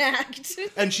contact,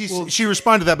 And she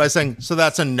responded to that by saying, "So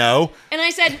that's a no." and I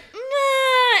said,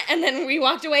 and then we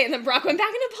walked away, and then Brock went back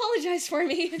and apologized for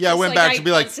me. Yeah, I Just went back I to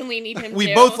be like, constantly need him "We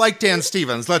to. both like Dan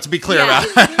Stevens. Let's be clear Yeah.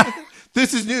 about it."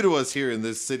 This is new to us here in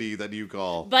this city that you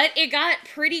call. But it got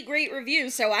pretty great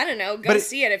reviews, so I don't know. Go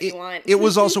see it if you want. It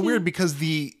was also weird because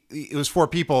it was 4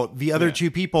 people. The other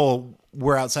 2 people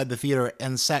were outside the theater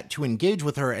and sat to engage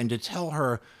with her and to tell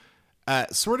her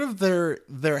sort of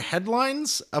their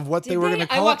headlines of what they were going to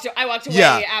call it. I walked away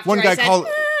Yeah, after one guy I said,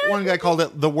 called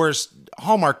it the worst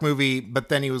Hallmark movie, but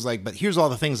then he was like, "But here's all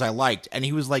the things I liked," and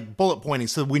he was like bullet pointing.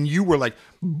 So when you were like,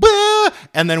 "Bah,"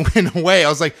 and then went away, I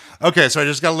was like, "Okay, so I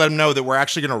just got to let him know that we're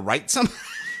actually going to write something."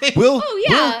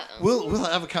 yeah. We'll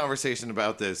have a conversation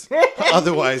about this.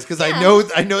 Otherwise, because I know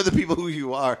the people who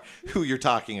you're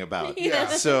talking about. Yeah.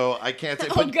 So I can't say.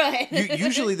 Oh, But good.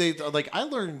 Usually they like. I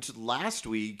learned last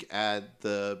week at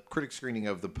the critic screening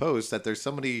of The Post that there's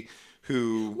somebody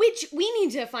who. Which we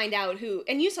need to find out who.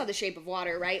 And you saw The Shape of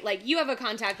Water, right? Like you have a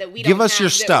contact that we don't Give us have, your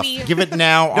that stuff. we- Give it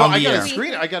now No, on I the got air. a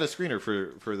screener. I got a screener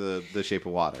for the Shape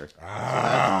of Water.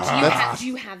 Do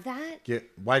you have that?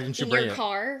 Why didn't you In bring your it?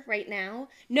 car right now?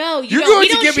 No, you You're don't. going we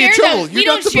to don't get me in share trouble. those. You're We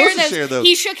not don't supposed to share those.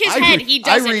 He shook his head. He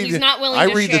doesn't. He's not willing to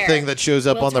share. I read the thing that shows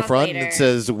up We'll on the talk front and later. it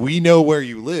says, "We know where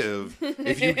you live.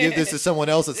 If you give this to someone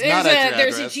else, it's not at your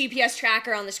There's address." a GPS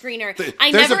tracker on the screener.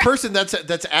 There's a person that's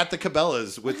at the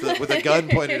Cabela's with a gun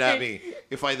pointed at me.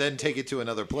 If I then take it to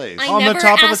another place, I On the never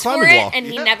top of the asked for climbing it, wall. and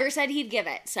he never said he'd give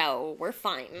it, so we're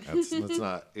fine. that's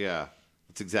not. Yeah,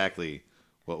 that's exactly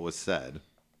what was said.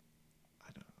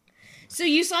 So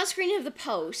you saw a screening of The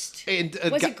Post. And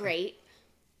Was it great?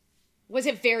 Was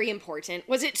it very important?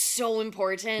 Was it so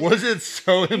important? Was it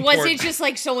so important? Was it just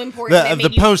like so important? that The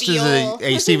made you Post feel... is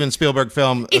a Steven Spielberg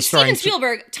film It's starring Steven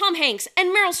Spielberg, Tom Hanks, and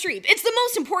Meryl Streep. It's the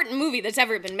most important movie that's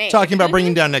ever been made. talking about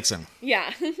bringing down Nixon.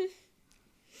 Yeah.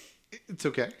 It's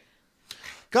okay.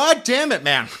 God damn it,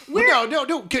 man! Well,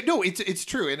 no. It's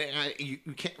true, and you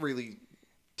can't really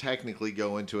technically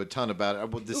go into a ton about it.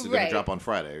 Well, this is going Right. to drop on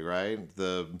Friday, right?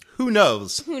 Who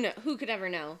knows? Who could ever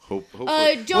know? Hopefully.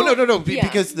 No. Yeah.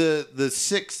 Because the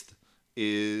 6th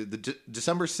is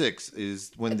December 6th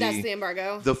is when That's the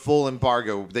embargo. the full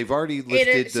embargo. They've already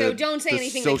lifted so don't say the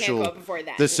anything that can't go up before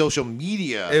that. The social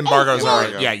media Embargo's well,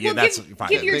 already. Yeah, well, that's give- fine.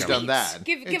 give your They've done tweets. that.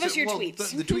 Give And us your well,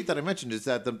 tweets. The tweet that I mentioned is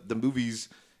that the movie's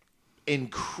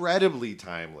incredibly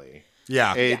timely.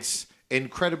 Yeah. It's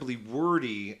incredibly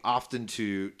wordy, often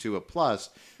to a plus,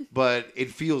 but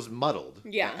it feels muddled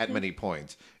Yeah. at many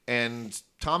points. And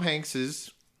Tom Hanks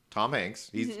is Tom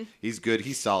Hanks. He's good.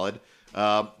 He's solid.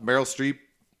 Meryl Streep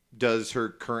does her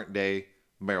current day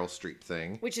Meryl Streep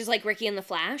thing. Which is like Ricky and the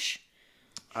Flash.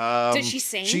 Does she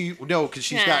sing? No, because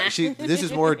this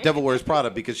is more Devil Wears Prada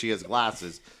because she has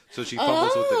glasses. So she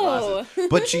fumbles with the glasses.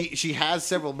 But she has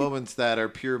several moments that are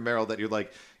pure Meryl that you're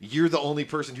like, you're the only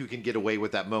person who can get away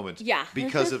with that moment. Yeah.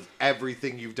 Because of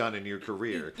everything you've done in your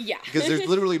career. Yeah. Because there's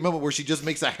literally a moment where she just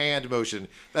makes a hand motion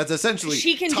that's essentially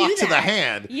She can talk do to the that.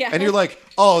 hand. Yeah. And you're like,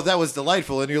 oh, that was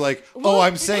delightful. And you're like, oh,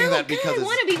 I'm saying that because I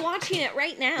want to be watching it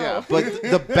right now. yeah, but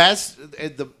the best,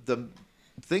 the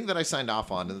thing that I signed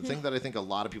off on, and the thing that I think a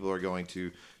lot of people are going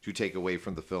to take away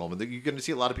from the film, and you're going to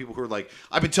see a lot of people who are like,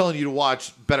 I've been telling you to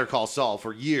watch Better Call Saul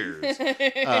for years,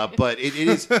 but it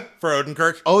is For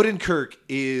Odenkirk? Odenkirk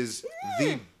is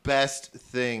the best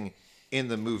thing in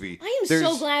the movie. I am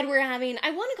so glad we're having.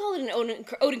 I want to call it an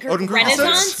Odenkirk Odenkirk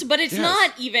renaissance, but it's Yes.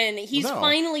 not even. He's No.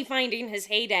 finally finding his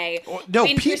heyday. No,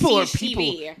 in people prestige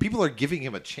TV. are giving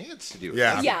him a chance to do it.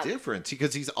 Yeah. That's Yeah. the difference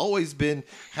because he's always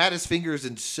had his fingers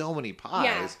in so many pies.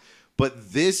 Yeah. But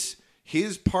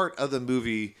his part of the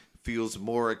movie feels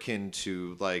more akin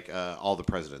to like All the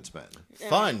President's Men.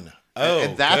 Fun. Oh,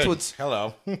 and that's good. what's-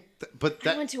 Hello. But I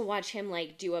that want to watch him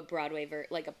like do a Broadway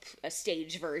a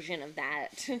stage version of that.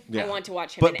 yeah. I want to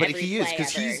watch him But in every he is play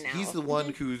because ever now. he's the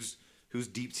one who's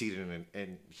deep seated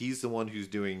and he's the one who's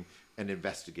doing an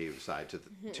investigative side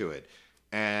to it.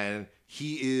 And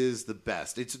he is the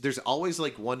best. There's always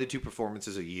like 1 to 2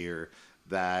 performances a year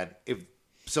that if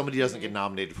somebody doesn't get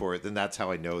nominated for it, then that's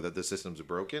how I know that the system's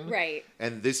broken. Right.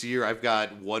 And this year I've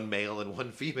got 1 male and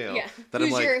 1 female. Yeah. That Who's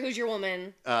I'm like who's your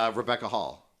woman? Rebecca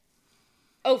Hall.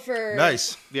 Oh, for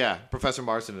Nice. Yeah, Professor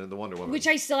Marston in the Wonder Woman. which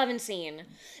I still haven't seen.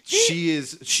 She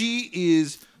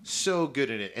is so good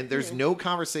in it, and there's no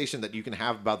conversation that you can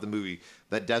have about the movie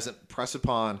that doesn't press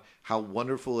upon how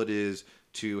wonderful it is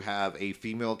to have a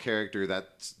female character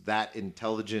that's that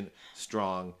intelligent,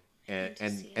 strong,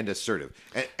 and assertive.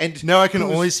 And Now I can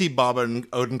who's- only see Bob and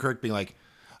Odenkirk being like,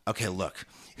 okay, look,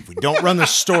 if we don't run the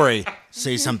story,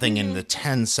 say something in the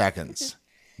 10 seconds.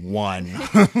 1.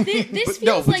 This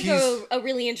feels but like he's- a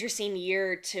really interesting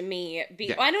year to me.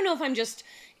 Yeah. I don't know if I'm just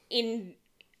in.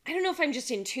 I don't know if I'm just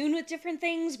in tune with different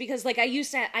things because, like, I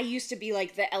used to be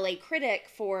like the LA critic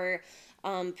for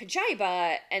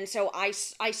Pajiba, and so I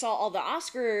saw all the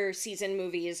Oscar season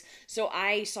movies, so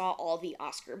I saw all the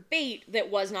Oscar bait that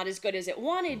was not as good as it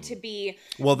wanted to be.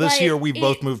 Well, this But year we it-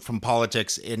 both moved from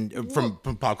politics from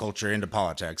pop culture into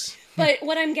politics. But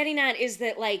what I'm getting at is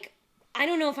that, like, I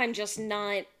don't know if I'm just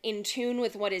not in tune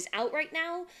with what is out right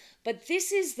now, but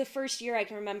this is the first year I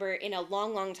can remember in a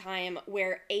long, long time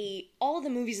where all the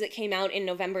movies that came out in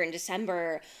November and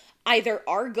December either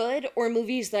are good or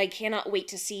movies that I cannot wait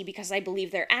to see because I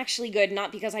believe they're actually good,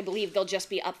 not because I believe they'll just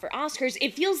be up for Oscars.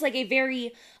 It feels like a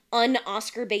very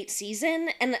un-Oscar bait season,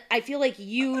 and I feel like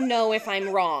you know if I'm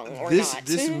wrong or not.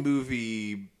 This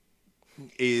movie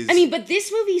is. I mean, but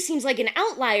this movie seems like an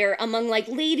outlier among like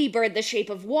Lady Bird, The Shape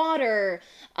of Water,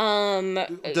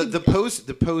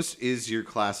 the post is your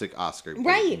classic Oscar bait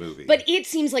right? movie. But it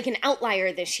seems like an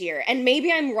outlier this year, and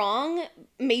maybe I'm wrong.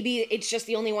 Maybe it's just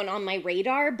the only one on my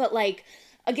radar. But like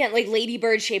again, like Lady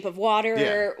Bird, Shape of Water.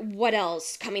 Yeah. What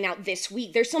else coming out this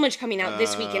week? There's so much coming out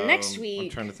this week and next I'm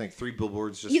week. trying to think. 3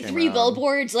 Billboards just You came 3 out.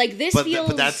 billboards. Like this feels.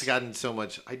 But that's gotten so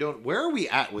much. Where are we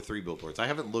at with 3 billboards? I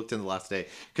haven't looked in the last day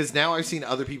because now I've seen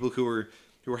other people who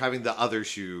are having the other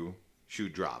shoe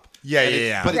drop. Yeah, And yeah, it's-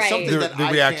 yeah. But it's Right. something They're that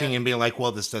I reacting can't- and being like,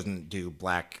 well, this doesn't do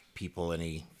black people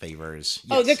any favors.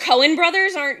 Oh, the Yes. Coen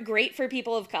brothers aren't great for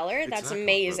people of color. It's That's not Coen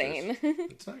amazing.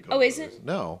 It's not Coen Oh, is Brothers. it?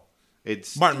 No,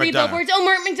 it's Martin 3 McDonough. billboards. Oh,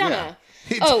 Mark McDonough. Yeah.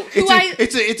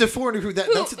 It's a foreigner who that's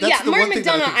yeah, the one Mark thing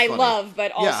that McDonough I, think I is funny. love,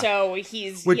 but Yeah. also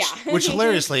he's Which yeah.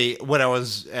 hilariously, what I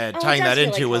was tying does that feel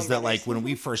into like was Coen that, Brothers. like, when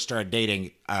we first started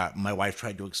dating, my wife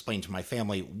tried to explain to my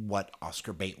family what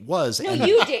Oscar bait was. No, and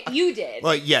you did. You did.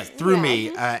 Well, yes, through Yeah. me.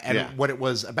 And Yeah. what it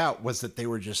was about was that they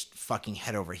were just fucking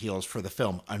head over heels for the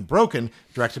film Unbroken,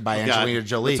 directed by God. Angelina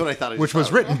Jolie, That's what I thought it which was was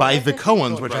about. written by the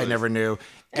Coens, which I brothers. never knew.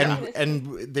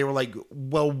 And they were like,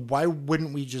 well, why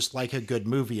wouldn't we just like a good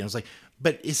movie? And I was like,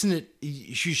 but isn't it,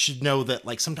 you should know that,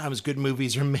 like, sometimes good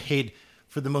movies are made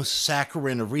for the most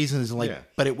saccharine of reasons. And, like, Yeah.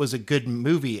 but it was a good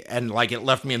movie. And, like, it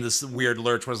left me in this weird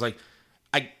lurch where I was like,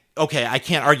 I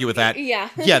can't argue with that. Yeah.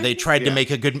 Yeah, they tried to Yeah. make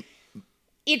a good.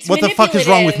 It's What the fuck is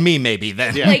wrong with manipulative. me? Maybe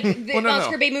then. Yeah. Like the Well, no.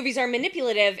 Oscar bait movies are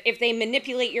manipulative. If they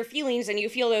manipulate your feelings and you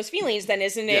feel those feelings, then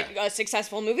isn't it Yeah. a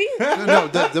successful movie? No,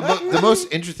 the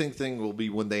most interesting thing will be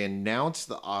when they announce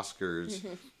the Oscars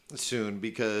soon,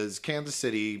 because Kansas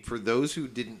City, for those who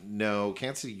didn't know,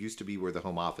 Kansas City used to be where the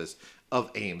home office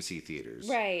of AMC theaters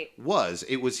Right. was.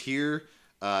 It was here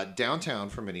downtown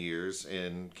for many years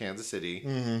in Kansas City,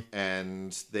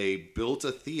 and they built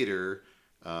a theater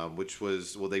which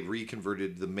was, well, they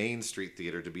reconverted the Main Street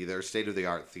Theater to be their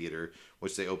state-of-the-art theater,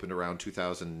 which they opened around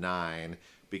 2009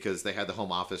 because they had the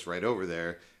home office right over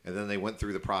there. And then they went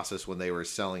through the process when they were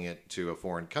selling it to a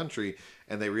foreign country,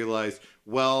 and they realized,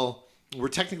 well, we're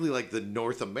technically like the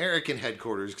North American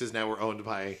headquarters because now we're owned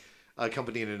by a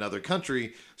company in another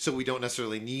country, so we don't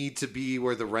necessarily need to be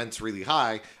where the rent's really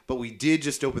high, but we did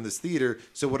just open this theater,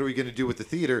 so what are we going to do with the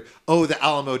theater? Oh, the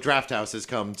Alamo Drafthouse has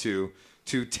come to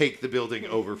take the building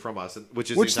over from us, which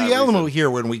the Alamo here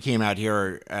when we came out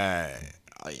here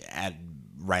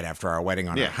right after our wedding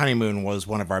on our honeymoon was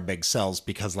one of our big sells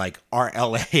because like our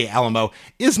LA Alamo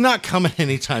is not coming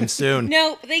anytime soon.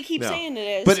 No, they keep saying it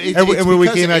is. But and when we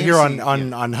came out here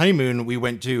on honeymoon, we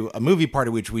went to a movie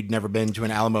party, which we'd never been to an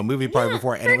Alamo movie party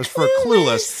before, and it was for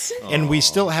Clueless. And we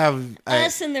still have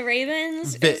Us and the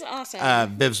Ravens. It was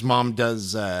awesome. Viv's mom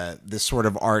does this sort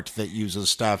of art that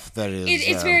uses stuff that is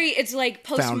it's like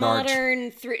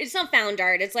postmodern. It's not found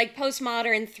art. It's like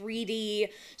postmodern 3D,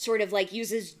 sort of like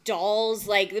uses dolls,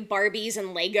 like the Barbies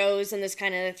and Legos and this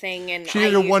kind of thing. And she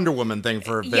did a Wonder Woman thing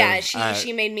for Viv. Yeah,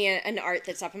 she made me an art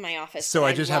that's up in my office. So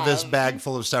I just have this bag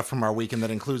full of stuff from our weekend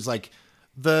that includes like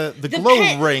the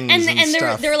glow rings and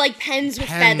stuff. They're like pens with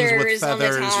feathers on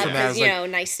the top, because,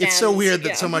 nice stems. It's so weird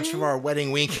that so much of our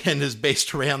wedding weekend is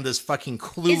based around this fucking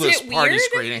Clueless party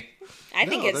screening. I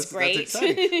think it's great. That's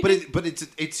exciting. but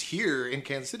it's here in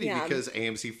Kansas City because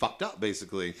AMC fucked up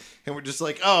basically, and we're just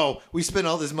like, oh, we spent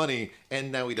all this money and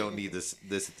now we don't need this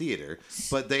theater.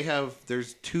 But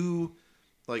there's two,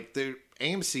 like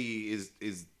AMC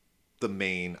is the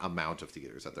main amount of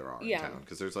theaters that there are in town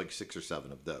because there's like 6 or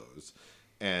 7 of those.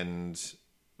 And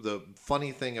the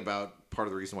funny thing about part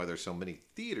of the reason why there's so many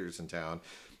theaters in town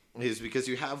is because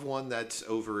you have one that's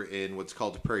over in what's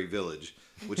called Prairie Village,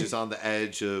 which is on the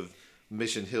edge of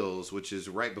Mission Hills, which is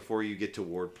right before you get to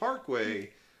Ward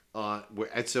Parkway.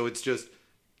 And so it's just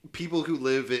people who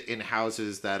live in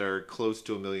houses that are close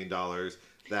to $1 million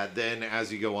that then,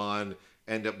 as you go on,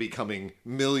 end up becoming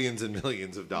millions and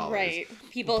millions of dollars. Right.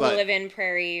 People who live in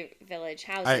Prairie Village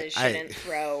houses shouldn't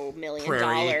throw $1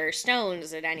 million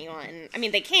stones at anyone. I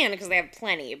mean, they can because they have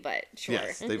plenty, but sure.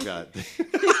 Yes, they've got.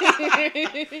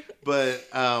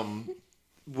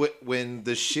 But when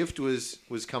the shift was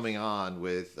coming on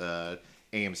with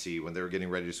AMC, when they were getting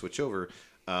ready to switch over,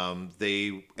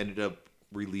 they ended up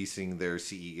releasing their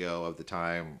CEO of the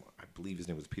time. I believe his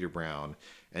name was Peter Brown,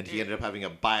 and he ended up having a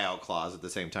buyout clause at the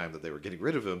same time that they were getting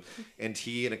rid of him. And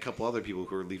he and a couple other people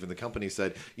who were leaving the company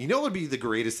said, you know what would be the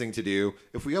greatest thing to do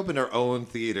if we opened our own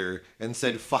theater and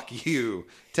said fuck you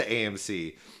to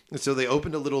AMC. And so they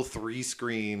opened a little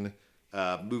 3-screen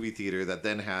movie theater that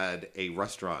then had a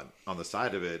restaurant on the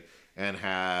side of it and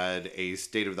had a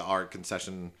state-of-the-art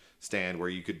concession stand where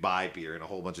you could buy beer and a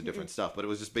whole bunch of different stuff. But it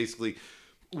was just basically,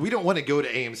 we don't want to go to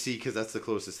AMC because that's the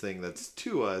closest thing that's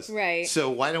to us. Right. So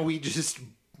why don't we just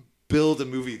build a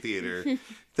movie theater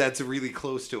that's really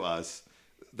close to us,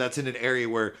 that's in an area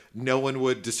where no one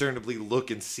would discernibly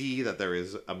look and see that there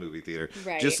is a movie theater.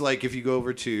 Right. Just like if you go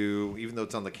over to, even though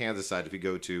it's on the Kansas side, if you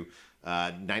go to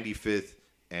 95th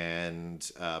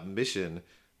and Mission,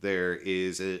 there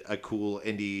is a cool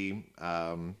indie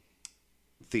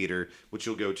theater which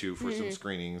you'll go to for some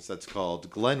screenings that's called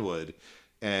Glenwood,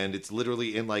 and it's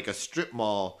literally in like a strip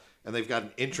mall, and they've got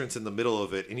an entrance in the middle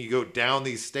of it, and you go down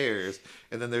these stairs,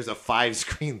 and then there's a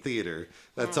 5-screen theater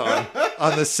that's on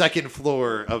the second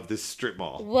floor of this strip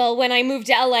mall. Well, when I moved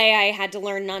to LA, I had to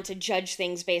learn not to judge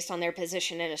things based on their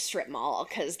position in a strip mall,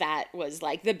 because that was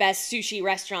like the best sushi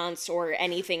restaurants or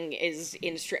anything is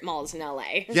in strip malls in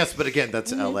LA. Yes, but again,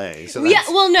 that's LA, so that's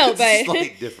a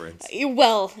slight difference.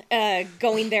 Well,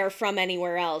 going there from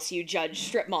anywhere else, you judge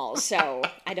strip malls, so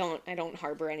I don't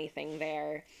harbor anything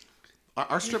there.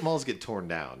 Our strip malls get torn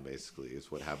down, basically, is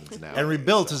what happens now. And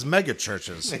rebuilt as mega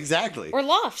churches. Exactly. Or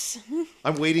lofts.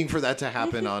 I'm waiting for that to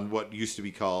happen on what used to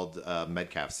be called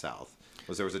Metcalf South.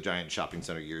 There was a giant shopping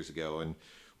center years ago, and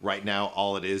right now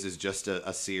all it is just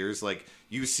a Sears. Like,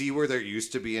 you see where there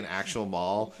used to be an actual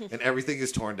mall, and everything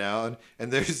is torn down,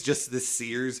 and there's just this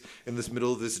Sears in this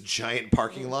middle of this giant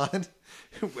parking lot.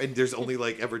 And there's only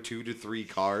like ever 2 to 3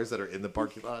 cars that are in the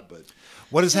parking lot. But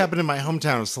what has happened in my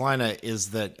hometown of Salina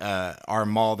is that our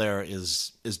mall there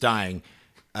is dying.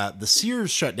 The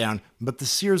Sears shut down, but the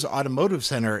Sears Automotive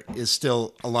Center is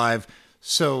still alive.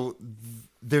 So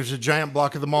there's a giant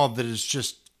block of the mall that is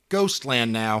just ghost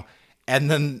land now. And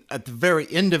then at the very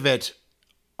end of it,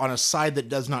 on a side that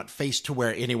does not face to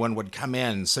where anyone would come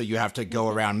in, so you have to go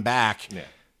around back. Yeah.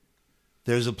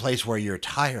 there's a place where your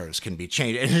tires can be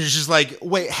changed. And it's just like,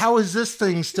 wait, how is this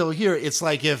thing still here? It's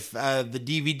like if the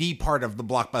DVD part of the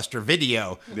Blockbuster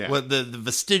Video, the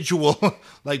vestigial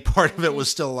like part of it was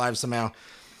still alive somehow.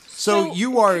 So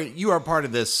you are part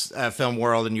of this film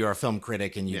world, and you're a film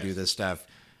critic, and you do this stuff,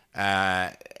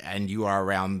 and you are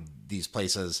around these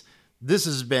places. This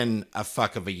has been a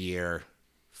fuck of a year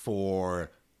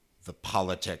for the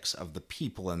politics of the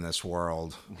people in this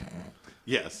world.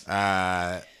 Yes.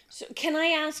 So can I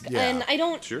ask? Yeah. And I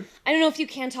don't know if you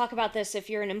can talk about this if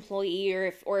you're an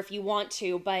employee or if you want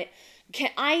to, but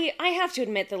I have to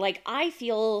admit that like I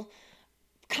feel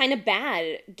kind of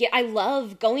bad. I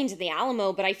love going to the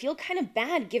Alamo, but I feel kind of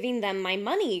bad giving them my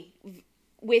money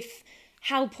with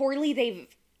how poorly they've,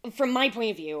 from my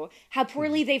point of view, how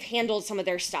poorly they've handled some of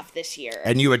their stuff this year.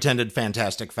 And you attended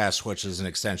Fantastic Fast, which is an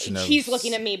extension of... He's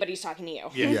looking at me, but he's talking to you.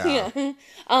 Yeah.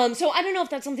 So I don't know if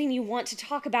that's something you want to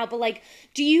talk about, but like,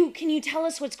 can you tell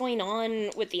us what's going on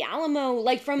with the Alamo,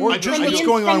 like from Or from just the, what's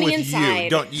going on with inside? you.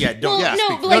 Don't Well,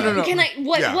 no, speak. like, No. can I?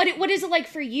 What Yeah. what is it like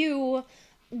for you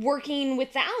working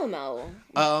with the Alamo?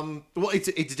 Well,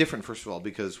 it's different, first of all,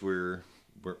 because we're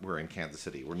in Kansas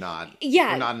City. We're not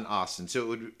in Austin,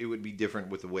 so it would be different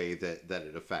with the way that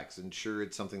it affects. And sure,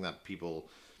 it's something that people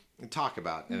talk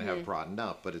about and have broadened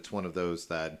up, but it's one of those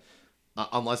that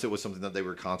unless it was something that they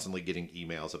were constantly getting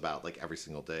emails about like every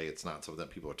single day, it's not something that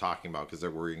people are talking about because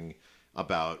they're worrying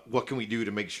about what can we do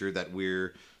to make sure that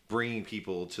we're bringing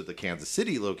people to the Kansas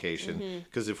City location,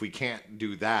 because if we can't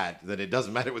do that, then it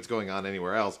doesn't matter what's going on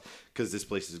anywhere else, because this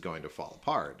place is going to fall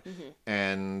apart.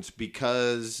 And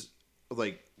because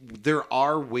like there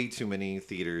are way too many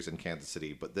theaters in Kansas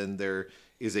City, but then there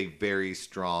is a very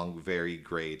strong, very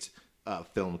great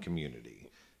film community.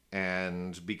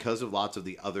 And because of lots of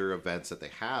the other events that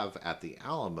they have at the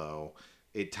Alamo,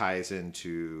 it ties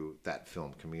into that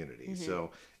film community.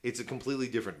 So it's a completely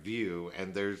different view,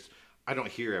 and I don't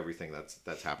hear everything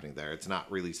that's happening there. It's not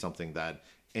really something that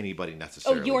anybody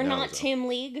necessarily knows. Oh, you're not Tim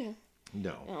League?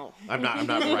 No. Oh. I'm not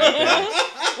right there.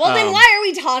 Well, then why are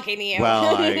we talking to you?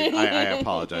 Well, I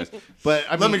apologize. But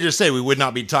I mean, Let me just say, we would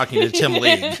not be talking to Tim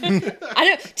League.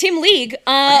 Tim League,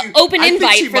 open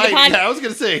invite for the podcast. Yeah, I was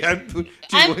going to say. I'm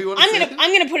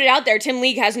gonna put it out there. Tim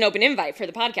League has an open invite for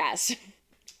the podcast.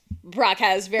 Brock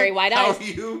has very wide eyes.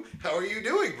 How are you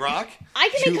doing, Brock? I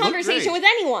can make conversation with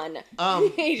anyone.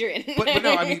 Adrian. but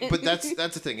no, I mean, but that's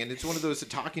the thing, and it's one of those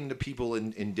talking to people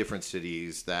in different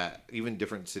cities, that even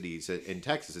different cities in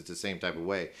Texas, it's the same type of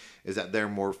way, is that they're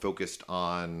more focused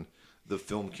on the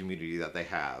film community that they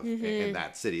have in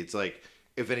that city. It's like,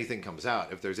 if anything comes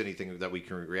out, if there's anything that we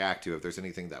can react to, if there's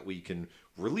anything that we can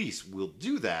release, we'll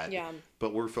do that. Yeah.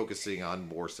 But we're focusing on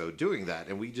more so doing that,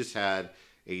 and we just had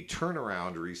a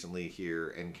turnaround recently here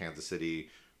in Kansas City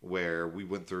where we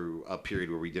went through a period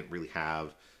where we didn't really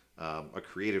have a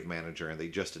creative manager, and they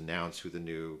just announced who the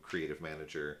new creative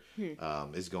manager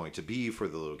is going to be for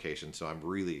the location. So I'm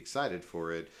really excited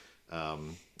for it. I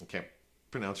can't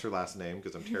pronounce her last name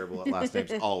because I'm terrible at last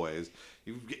names always.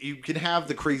 You can have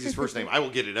the craziest first name. I will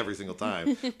get it every single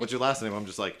time. But your last name, I'm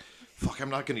just like, fuck,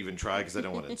 I'm not going to even try because I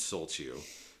don't want to insult you.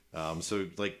 So,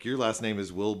 like, your last name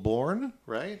is Wilborn,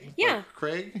 right? Yeah. Like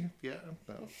Craig? Yeah.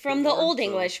 No, From the Wilborn, Old so,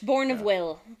 English, born of yeah.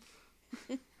 Will.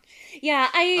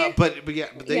 Yeah, But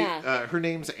they her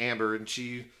name's Amber, and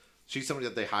she's somebody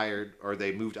that they hired, or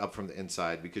they moved up from the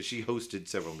inside because she hosted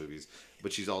several movies,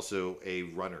 but she's also a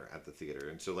runner at the theater.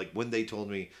 And so, like, when they told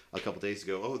me a couple days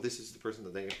ago, oh, this is the person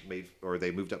that they made, or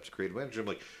they moved up to creative manager, I'm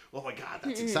like, oh my god,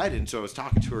 that's exciting. And so I was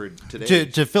talking to her today.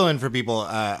 to fill in for people,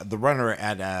 the runner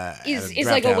at is Draft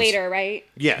like a House- waiter, right?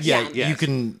 Yes. Yeah, yes. you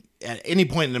can at any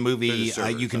point in the movie, There's a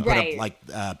server, you can so- put Right. up like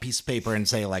a piece of paper and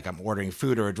say like I'm ordering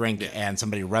food or a drink, and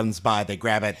somebody runs by, they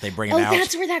grab it, they bring it Oh, out.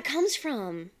 that's where that comes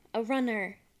from. A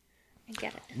runner. I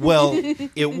get it. Well,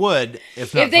 it would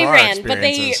if not If they for our ran, but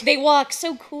experiences. they walk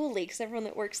so coolly because everyone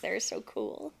that works there is so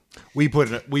cool. We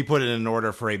put it in an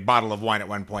order for a bottle of wine at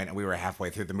one point, and we were halfway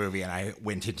through the movie, and I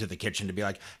went into the kitchen to be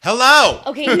like, "Hello."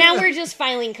 Okay, now we're just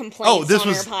filing complaints. Oh, this on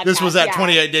was our podcast. this was at yeah.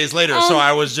 28 days later, so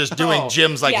I was just doing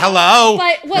Jim's like, yeah. "Hello,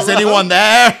 But what- is anyone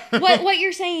there?" what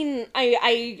you're saying,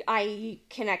 I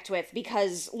connect with,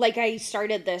 because like I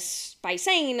started this by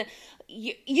saying,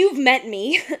 you've met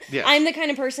me. Yes. I'm the kind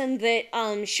of person that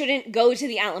shouldn't go to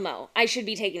the Alamo. I should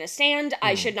be taking a stand.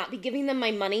 I should not be giving them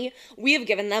my money. We have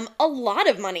given them a lot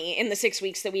of money in the 6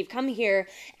 weeks that we've come here,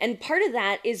 and part of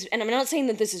that is, and I'm not saying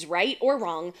that this is right or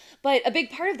wrong, but a big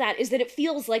part of that is that it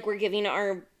feels like we're giving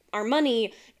our our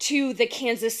money to the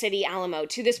Kansas City Alamo,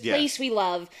 to this place we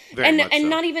love. Very much so.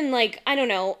 Not even like, I don't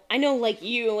know, I know like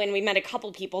you and we met a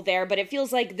couple people there, but it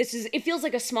feels like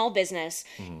a small business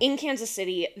in Kansas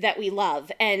City that we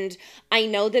love. And I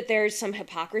know that there's some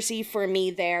hypocrisy for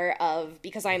me there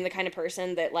because I am the kind of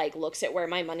person that like looks at where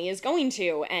my money is going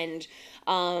to. And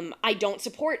I don't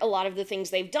support a lot of the things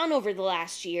they've done over the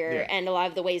last year and a lot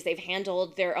of the ways they've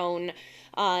handled their own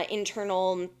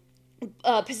internal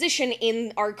position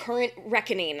in our current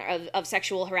reckoning of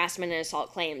sexual harassment and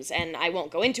assault claims. And I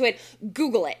won't go into it.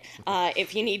 Google it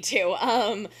if you need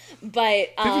to. But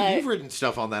Vivi, you've written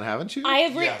stuff on that, haven't you? I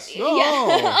have written. Yes. Yeah.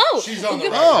 Oh. She's on the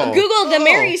record. Google the Oh.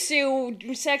 Mary Sue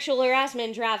sexual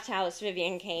harassment draft house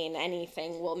Vivian Kane.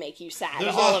 Anything will make you sad.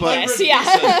 There's all of 100 this.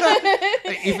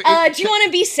 Yeah. Do you want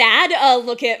to be sad?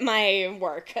 Look at my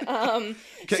work. Can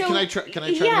I try to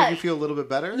make you feel a little bit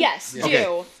better? Yes, do.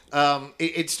 Okay.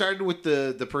 It started with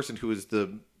the person who was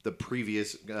the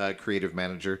previous creative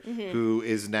manager, who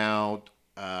is now,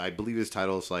 I believe his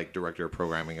title is like director of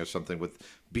programming or something with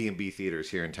B&B Theaters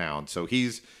here in town. So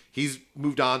he's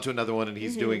moved on to another one, and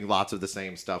he's doing lots of the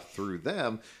same stuff through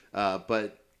them.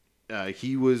 But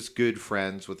he was good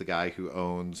friends with the guy who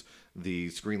owns the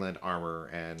Screenland Armor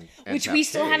and which we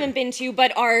still Tapcade. haven't been to,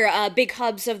 but are big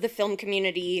hubs of the film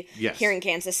community Yes. here in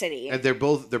Kansas City. And they're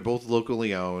both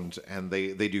locally owned, and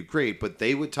they do great. But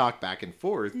they would talk back and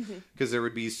forth because there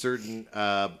would be certain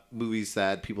movies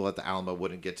that people at the Alamo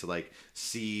wouldn't get to like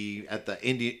see at the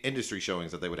industry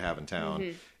showings that they would have in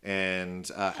town. And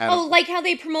like how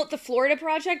they promote the Florida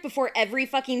Project before every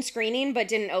fucking screening, but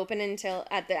didn't open until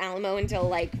at the Alamo until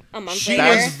like a month She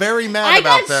later. was very mad I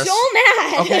about got this. so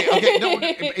mad. okay, no,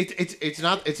 it's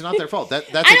not their fault. That's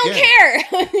I don't again, care.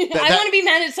 I want to be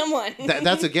mad at someone.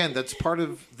 that's part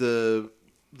of the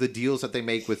deals that they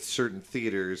make with certain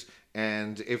theaters.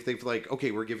 And if they've like,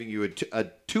 okay, we're giving you a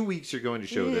 2 weeks, you're going to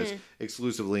show this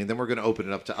exclusively, and then we're going to open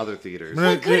it up to other theaters.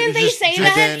 But couldn't they say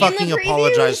just that in fucking the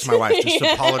apologize previews? to my wife. Just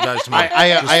apologize to my wife. I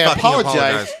Just fucking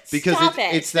apologize because Stop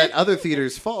it. it's that other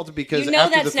theater's fault because You know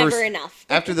after that's the first, never enough.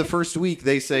 after the first week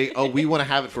they say, oh, we want to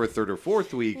have it for a third or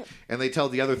fourth week, and they tell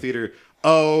the other theater,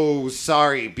 oh,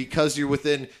 sorry, because you're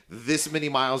within this many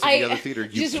miles of the other theater,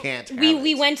 you can't have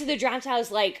we it. went to the draft house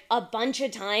like a bunch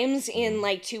of times in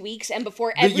like 2 weeks, and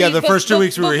before every the first 2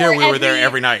 weeks we were here, we were there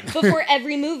every night. Before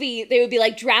every movie, they would be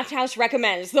like, Draft House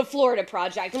recommends the Florida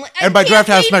Project. I'm like, And by Draft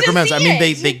House recommends,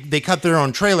 recommends, I mean they cut their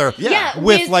own trailer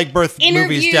with like birth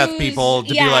movies, death people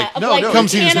to be like, no, come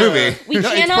see this movie. We No, it's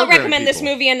cannot programming recommend this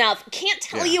people. movie enough. Can't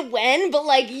tell you when, but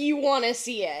like you want to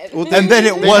see it. Well, And then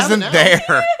it they wasn't have it now.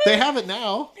 there. They have it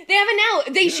now. They have it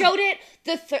now. They showed it.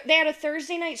 They had a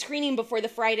Thursday night screening before the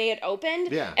Friday it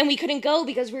opened. Yeah. And we couldn't go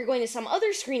because we were going to some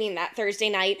other screening that Thursday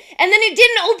night. And then it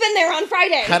didn't open there on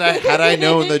Friday. Had I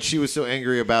known that she was so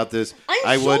angry about this,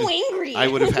 I so would angry. I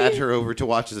would have had her over to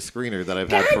watch the screener that I've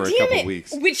God had for a damn couple it.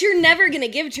 weeks. Which you're never going to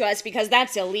give to us because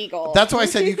that's illegal. That's why I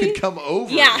said you could come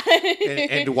over Yeah.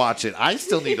 and watch it. I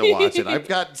still need to watch it. I've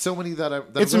got so many that I've...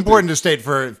 It's important to state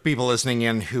for people listening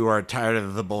in who are tired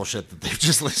of the bullshit that they've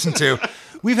just listened to.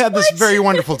 We've had this very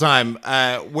wonderful time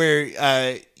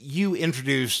where you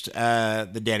introduced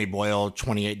the Danny Boyle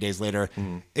 28 Days Later,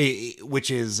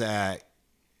 which is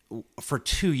for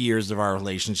 2 years of our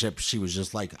relationship. She was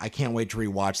just like, I can't wait to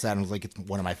rewatch that. And I was like, it's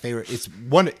one of my favorite. It's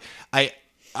one. I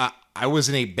was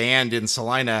in a band in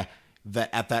Salina that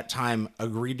at that time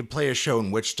agreed to play a show in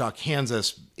Wichita,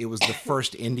 Kansas. It was the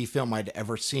first indie film I'd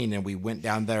ever seen, and we went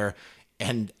down there,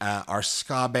 and our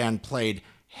ska band played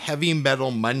Heavy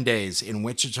Metal Mondays in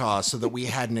Wichita so that we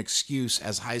had an excuse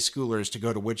as high schoolers to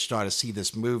go to Wichita to see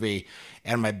this movie.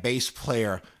 And my bass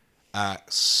player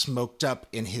smoked up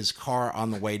in his car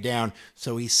on the way down.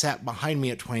 So he sat behind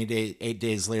me at 28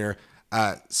 Days Later,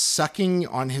 sucking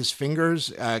on his fingers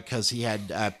because he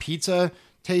had pizza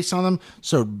taste on them.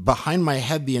 So behind my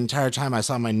head the entire time I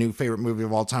saw my new favorite movie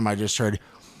of all time, I just heard...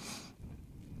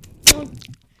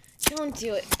 Don't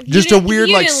do it. Just a weird,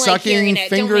 like, sucking hearing it. Don't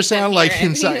finger make them sound, hear like, it.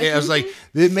 inside. I was like,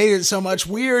 it made it so much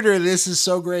weirder. This is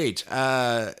so great.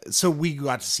 So we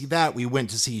got to see that. We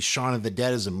went to see Shaun of the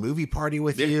Dead as a movie party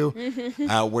with you,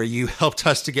 where you helped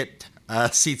us to get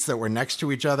seats that were next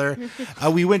to each other.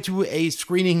 We went to a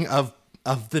screening of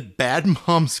the Bad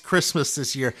Moms Christmas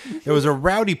this year. It was a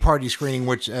rowdy party screening,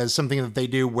 which is something that they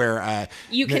do where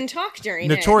You can talk during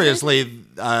notoriously,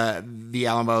 the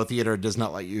Alamo Theater does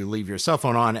not let you leave your cell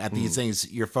phone on at these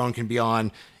things. Your phone can be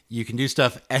on. You can do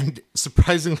stuff. And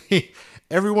surprisingly,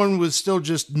 everyone was still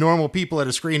just normal people at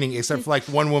a screening, except for like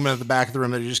one woman at the back of the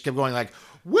room that just kept going like,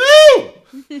 woo!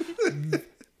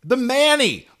 The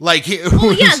Manny, like,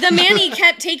 Well, yeah, the Manny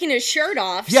kept taking his shirt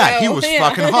off. yeah, so, he was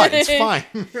fucking hot. It's fine.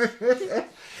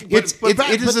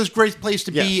 It is this great place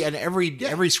to be, Yes. and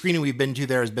every screening we've been to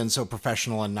there has been so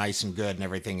professional and nice and good, and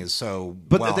everything is so.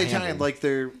 But well at the time, handled. like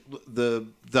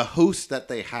the hosts that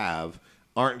they have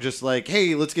aren't just like,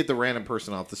 hey, let's get the random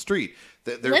person off the street.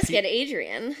 They're Let's get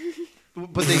Adrian.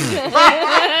 But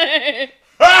they.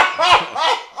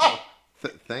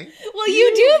 Thank. Well,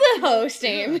 you do the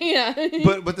hosting. Yeah.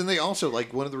 But then they also,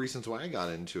 like, one of the reasons why I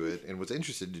got into it and was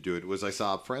interested to do it was I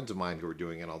saw friends of mine who were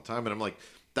doing it all the time, and I'm like,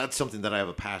 that's something that I have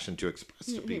a passion to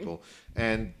express to people.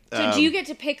 And So do you get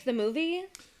to pick the movie?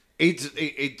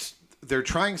 it's they're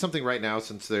trying something right now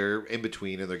since they're in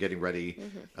between and they're getting ready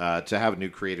to have a new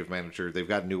creative manager. They've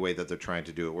got a new way that they're trying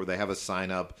to do it, where they have a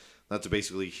sign up that's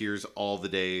basically, here's all the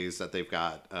days that they've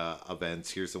got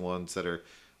events. Here's the ones that are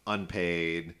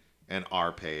unpaid and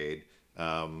are paid.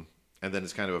 And then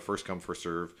it's kind of a first come, first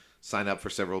serve. Sign up for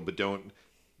several, but don't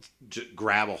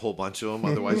grab a whole bunch of them.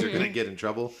 Otherwise, you're going to get in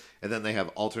trouble. And then they have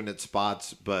alternate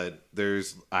spots, but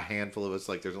there's a handful of us.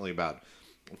 Like, there's only about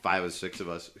 5 or 6 of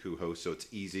us who host, so it's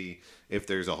easy if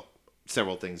there's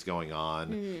several things going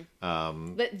on.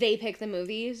 But they pick the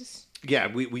movies? Yeah,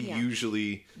 we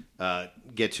usually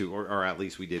get to, or at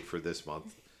least we did for this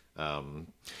month. And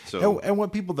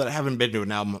what people that haven't been to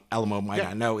an Alamo might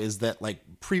not know is that, like,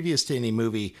 previous to any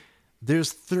movie,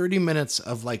 there's 30 minutes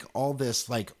of, like, all this,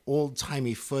 like,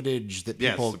 old-timey footage that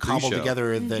people the cobbled pre-show.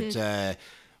 together that,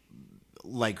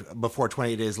 like, before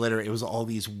 28 Days Later, it was all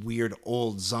these weird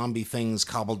old zombie things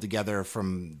cobbled together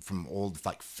from old,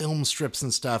 like, film strips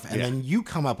and stuff. And then you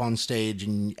come up on stage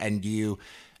and you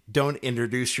don't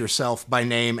introduce yourself by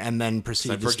name and then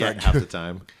proceed I to forget start half the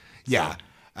time. Yeah.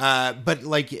 But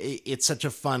like, it's such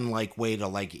a fun, like, way to,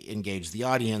 like, engage the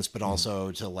audience, but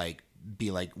also to, like,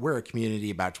 be like, we're a community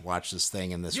about to watch this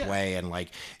thing in this way. And, like,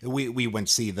 we went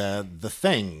to see the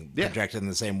Thing projected in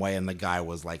the same way. And the guy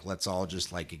was like, let's all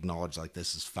just, like, acknowledge, like,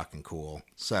 this is fucking cool.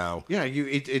 So Yeah,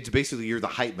 it's basically you're the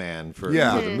hype man for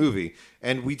the movie.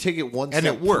 And we take it one And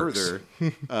step it works.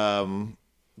 further.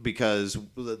 Because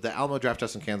the Alamo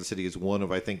Drafthouse in Kansas City is one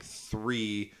of, I think,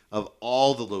 3 of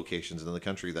all the locations in the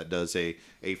country that does a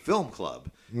film club.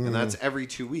 And that's every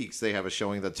 2 weeks. They have a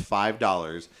showing that's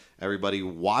 $5. Everybody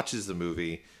watches the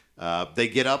movie. They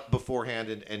get up beforehand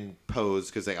and pose,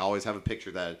 because they always have a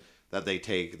picture that they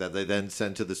take that they then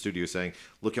send to the studio saying,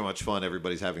 look how much fun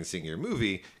everybody's having seeing your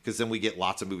movie. Because then we get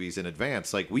lots of movies in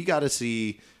advance. Like, we got to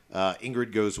see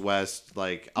Ingrid Goes West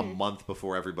like a month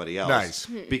before everybody else. Nice.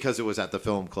 Because it was at the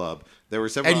film club. There were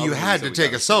several and you other had to movies that we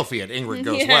take a got see. selfie at Ingrid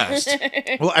Goes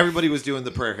West. Well, everybody was doing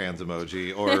the prayer hands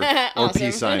emoji or Awesome.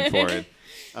 peace sign for it.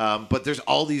 But there's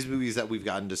all these movies that we've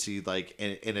gotten to see, like,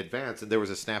 in advance. And there was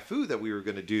a snafu that we were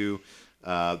going to do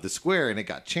the Square, and it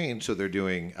got changed. So they're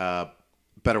doing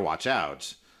Better Watch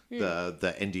Out,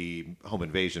 the indie home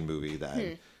invasion movie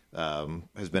that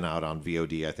has been out on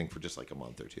VOD, I think, for just like a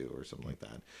month or 2 or something like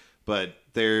that. But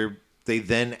they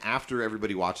then, after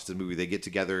everybody watches the movie, they get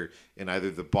together in either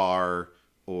the bar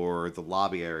or the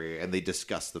lobby area, and they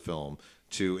discuss the film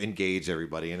to engage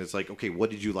everybody. And it's like, okay, what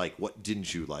did you like? What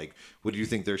didn't you like? What do you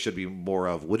think there should be more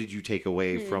of? What did you take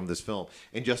away from this film?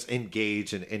 And just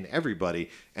engage in everybody.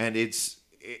 And it's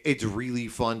really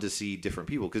fun to see different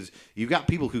people, because you've got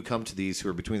people who come to these who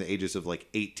are between the ages of like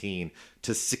 18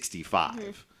 to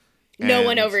 65. No And-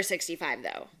 one over 65,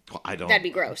 though. I don't. That'd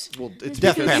be gross. Well, it's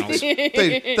Death because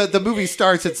panels. the movie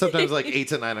starts at sometimes like 8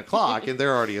 to 9 o'clock, and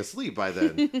they're already asleep by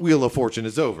then. Wheel of Fortune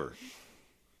is over.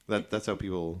 That's how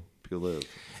people live.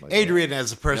 Like, Adrian,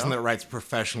 as a person Yeah. that writes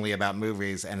professionally about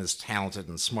movies and is talented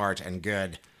and smart and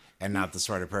good, and not the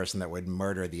sort of person that would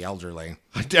murder the elderly.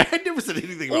 I never said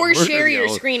anything about Or murder, share your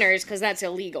though. screeners, because that's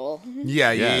illegal.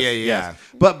 Yeah. Yes.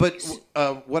 But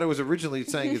what I was originally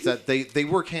saying is that they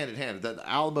work hand in hand. That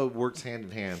Alamo works hand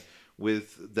in hand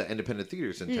with the independent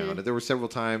theaters in town. And there were several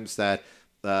times that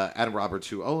Adam Roberts,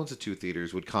 who owns the 2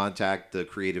 theaters, would contact the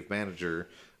creative manager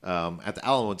at the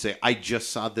Alamo and say, I just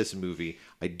saw this movie.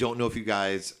 I don't know if you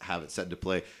guys have it set to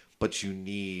play, but you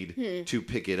need to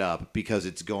pick it up because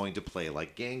it's going to play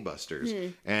like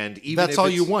gangbusters. And even That's if all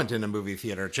it's- you want in a movie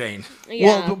theater chain.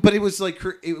 Yeah. Well, but it was like,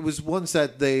 it was ones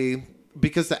that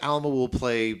because the Alamo will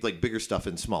play like bigger stuff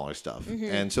and smaller stuff.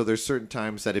 And so there's certain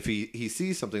times that if he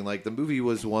sees something, like the movie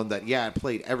was one that, it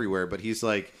played everywhere, but he was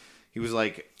like,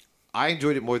 I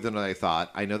enjoyed it more than I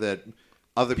thought. I know that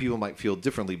other people might feel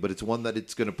differently, but it's one that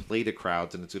it's going to play to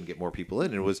crowds and it's going to get more people in.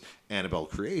 And it was Annabelle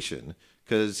Creation,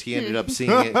 because he ended up seeing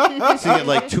it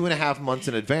like 2.5 months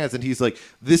in advance. And he's like,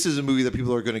 this is a movie that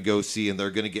people are going to go see, and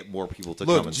they're going to get more people to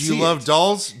come Look, and do see you love it.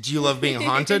 dolls? Do you love being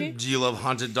haunted? Do you love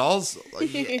haunted dolls?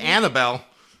 Annabelle.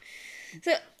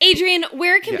 So, Adrian,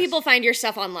 where can Yes. people find your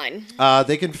stuff online?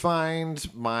 They can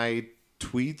find my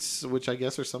tweets, which I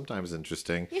guess are sometimes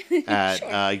interesting,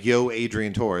 at Yo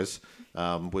Adrian Torres,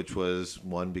 which was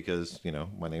one because,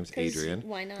 my name's Adrian.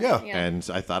 Why not? Yeah. And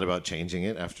I thought about changing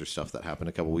it after stuff that happened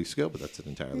a couple weeks ago, but that's an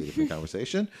entirely different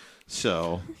conversation.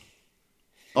 So,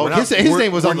 his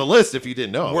name was on the list if you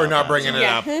didn't know. We're about not that. bringing it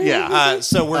Yeah. up. Yeah.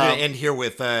 So we're going to end here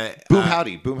with Boom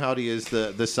Howdy. Boom Howdy is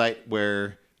the site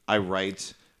where I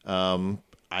write.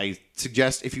 I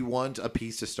suggest if you want a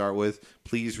piece to start with,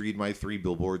 please read my 3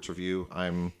 Billboards review.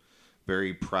 I'm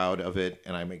very proud of it,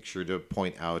 and I make sure to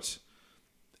point out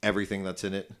everything that's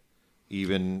in it.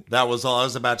 Even that was all I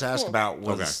was about to ask about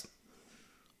was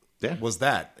yeah. was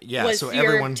that. Yeah, Was so your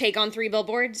everyone take on 3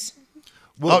 Billboards?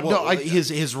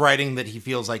 his writing that he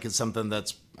feels like is something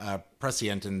that's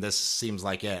prescient, and this seems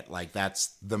like it. Like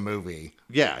that's the movie.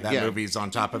 Yeah, that yeah. movie's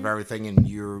on top of everything, and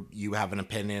you have an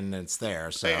opinion, and it's there.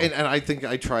 So And I think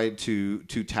I tried to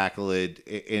tackle it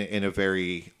in a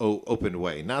very open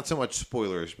way. Not so much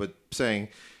spoilers, but saying,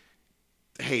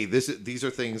 hey, these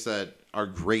are things that are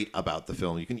great about the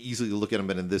film. You can easily look at them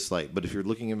in this light, but if you're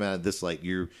looking at them in this light,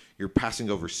 you're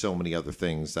passing over so many other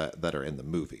things that are in the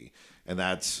movie. And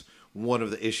that's one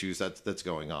of the issues that's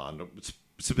going on,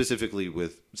 specifically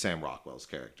with Sam Rockwell's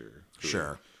character.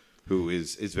 Who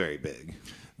is very big.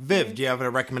 Viv, do you have a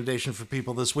recommendation for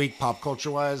people this week, pop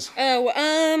culture wise?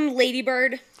 Oh, Lady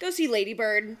Bird. Go see Lady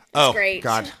Bird. It's great.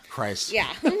 God, Christ!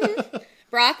 Yeah.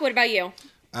 Brock, what about you?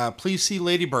 Please see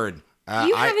Lady Bird.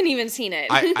 You haven't even seen it.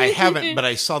 I haven't, but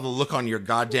I saw the look on your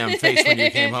goddamn face when you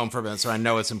came home from it, so I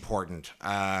know it's important.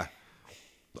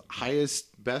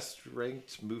 Best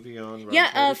ranked movie on Rotten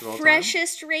Yeah, Tomatoes of all time?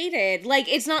 freshest rated. Like,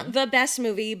 it's not the best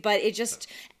movie, but it just,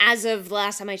 as of the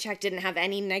last time I checked, didn't have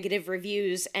any negative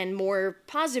reviews and more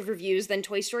positive reviews than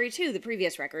Toy Story 2, the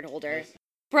previous record holder.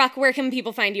 Brock, where can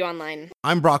people find you online?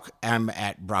 I'm Brock. I'm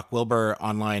at Brock Wilbur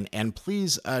online, and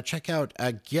please check out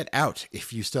Get Out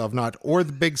if you still have not, or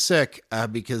The Big Sick,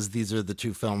 because these are the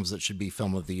 2 films that should be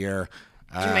Film of the Year.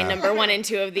 My number 1 and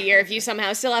 2 of the year, if you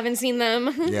somehow still haven't seen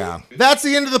them. Yeah. That's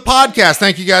the end of the podcast.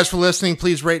 Thank you guys for listening.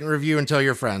 Please rate and review and tell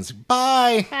your friends.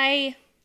 Bye. Bye.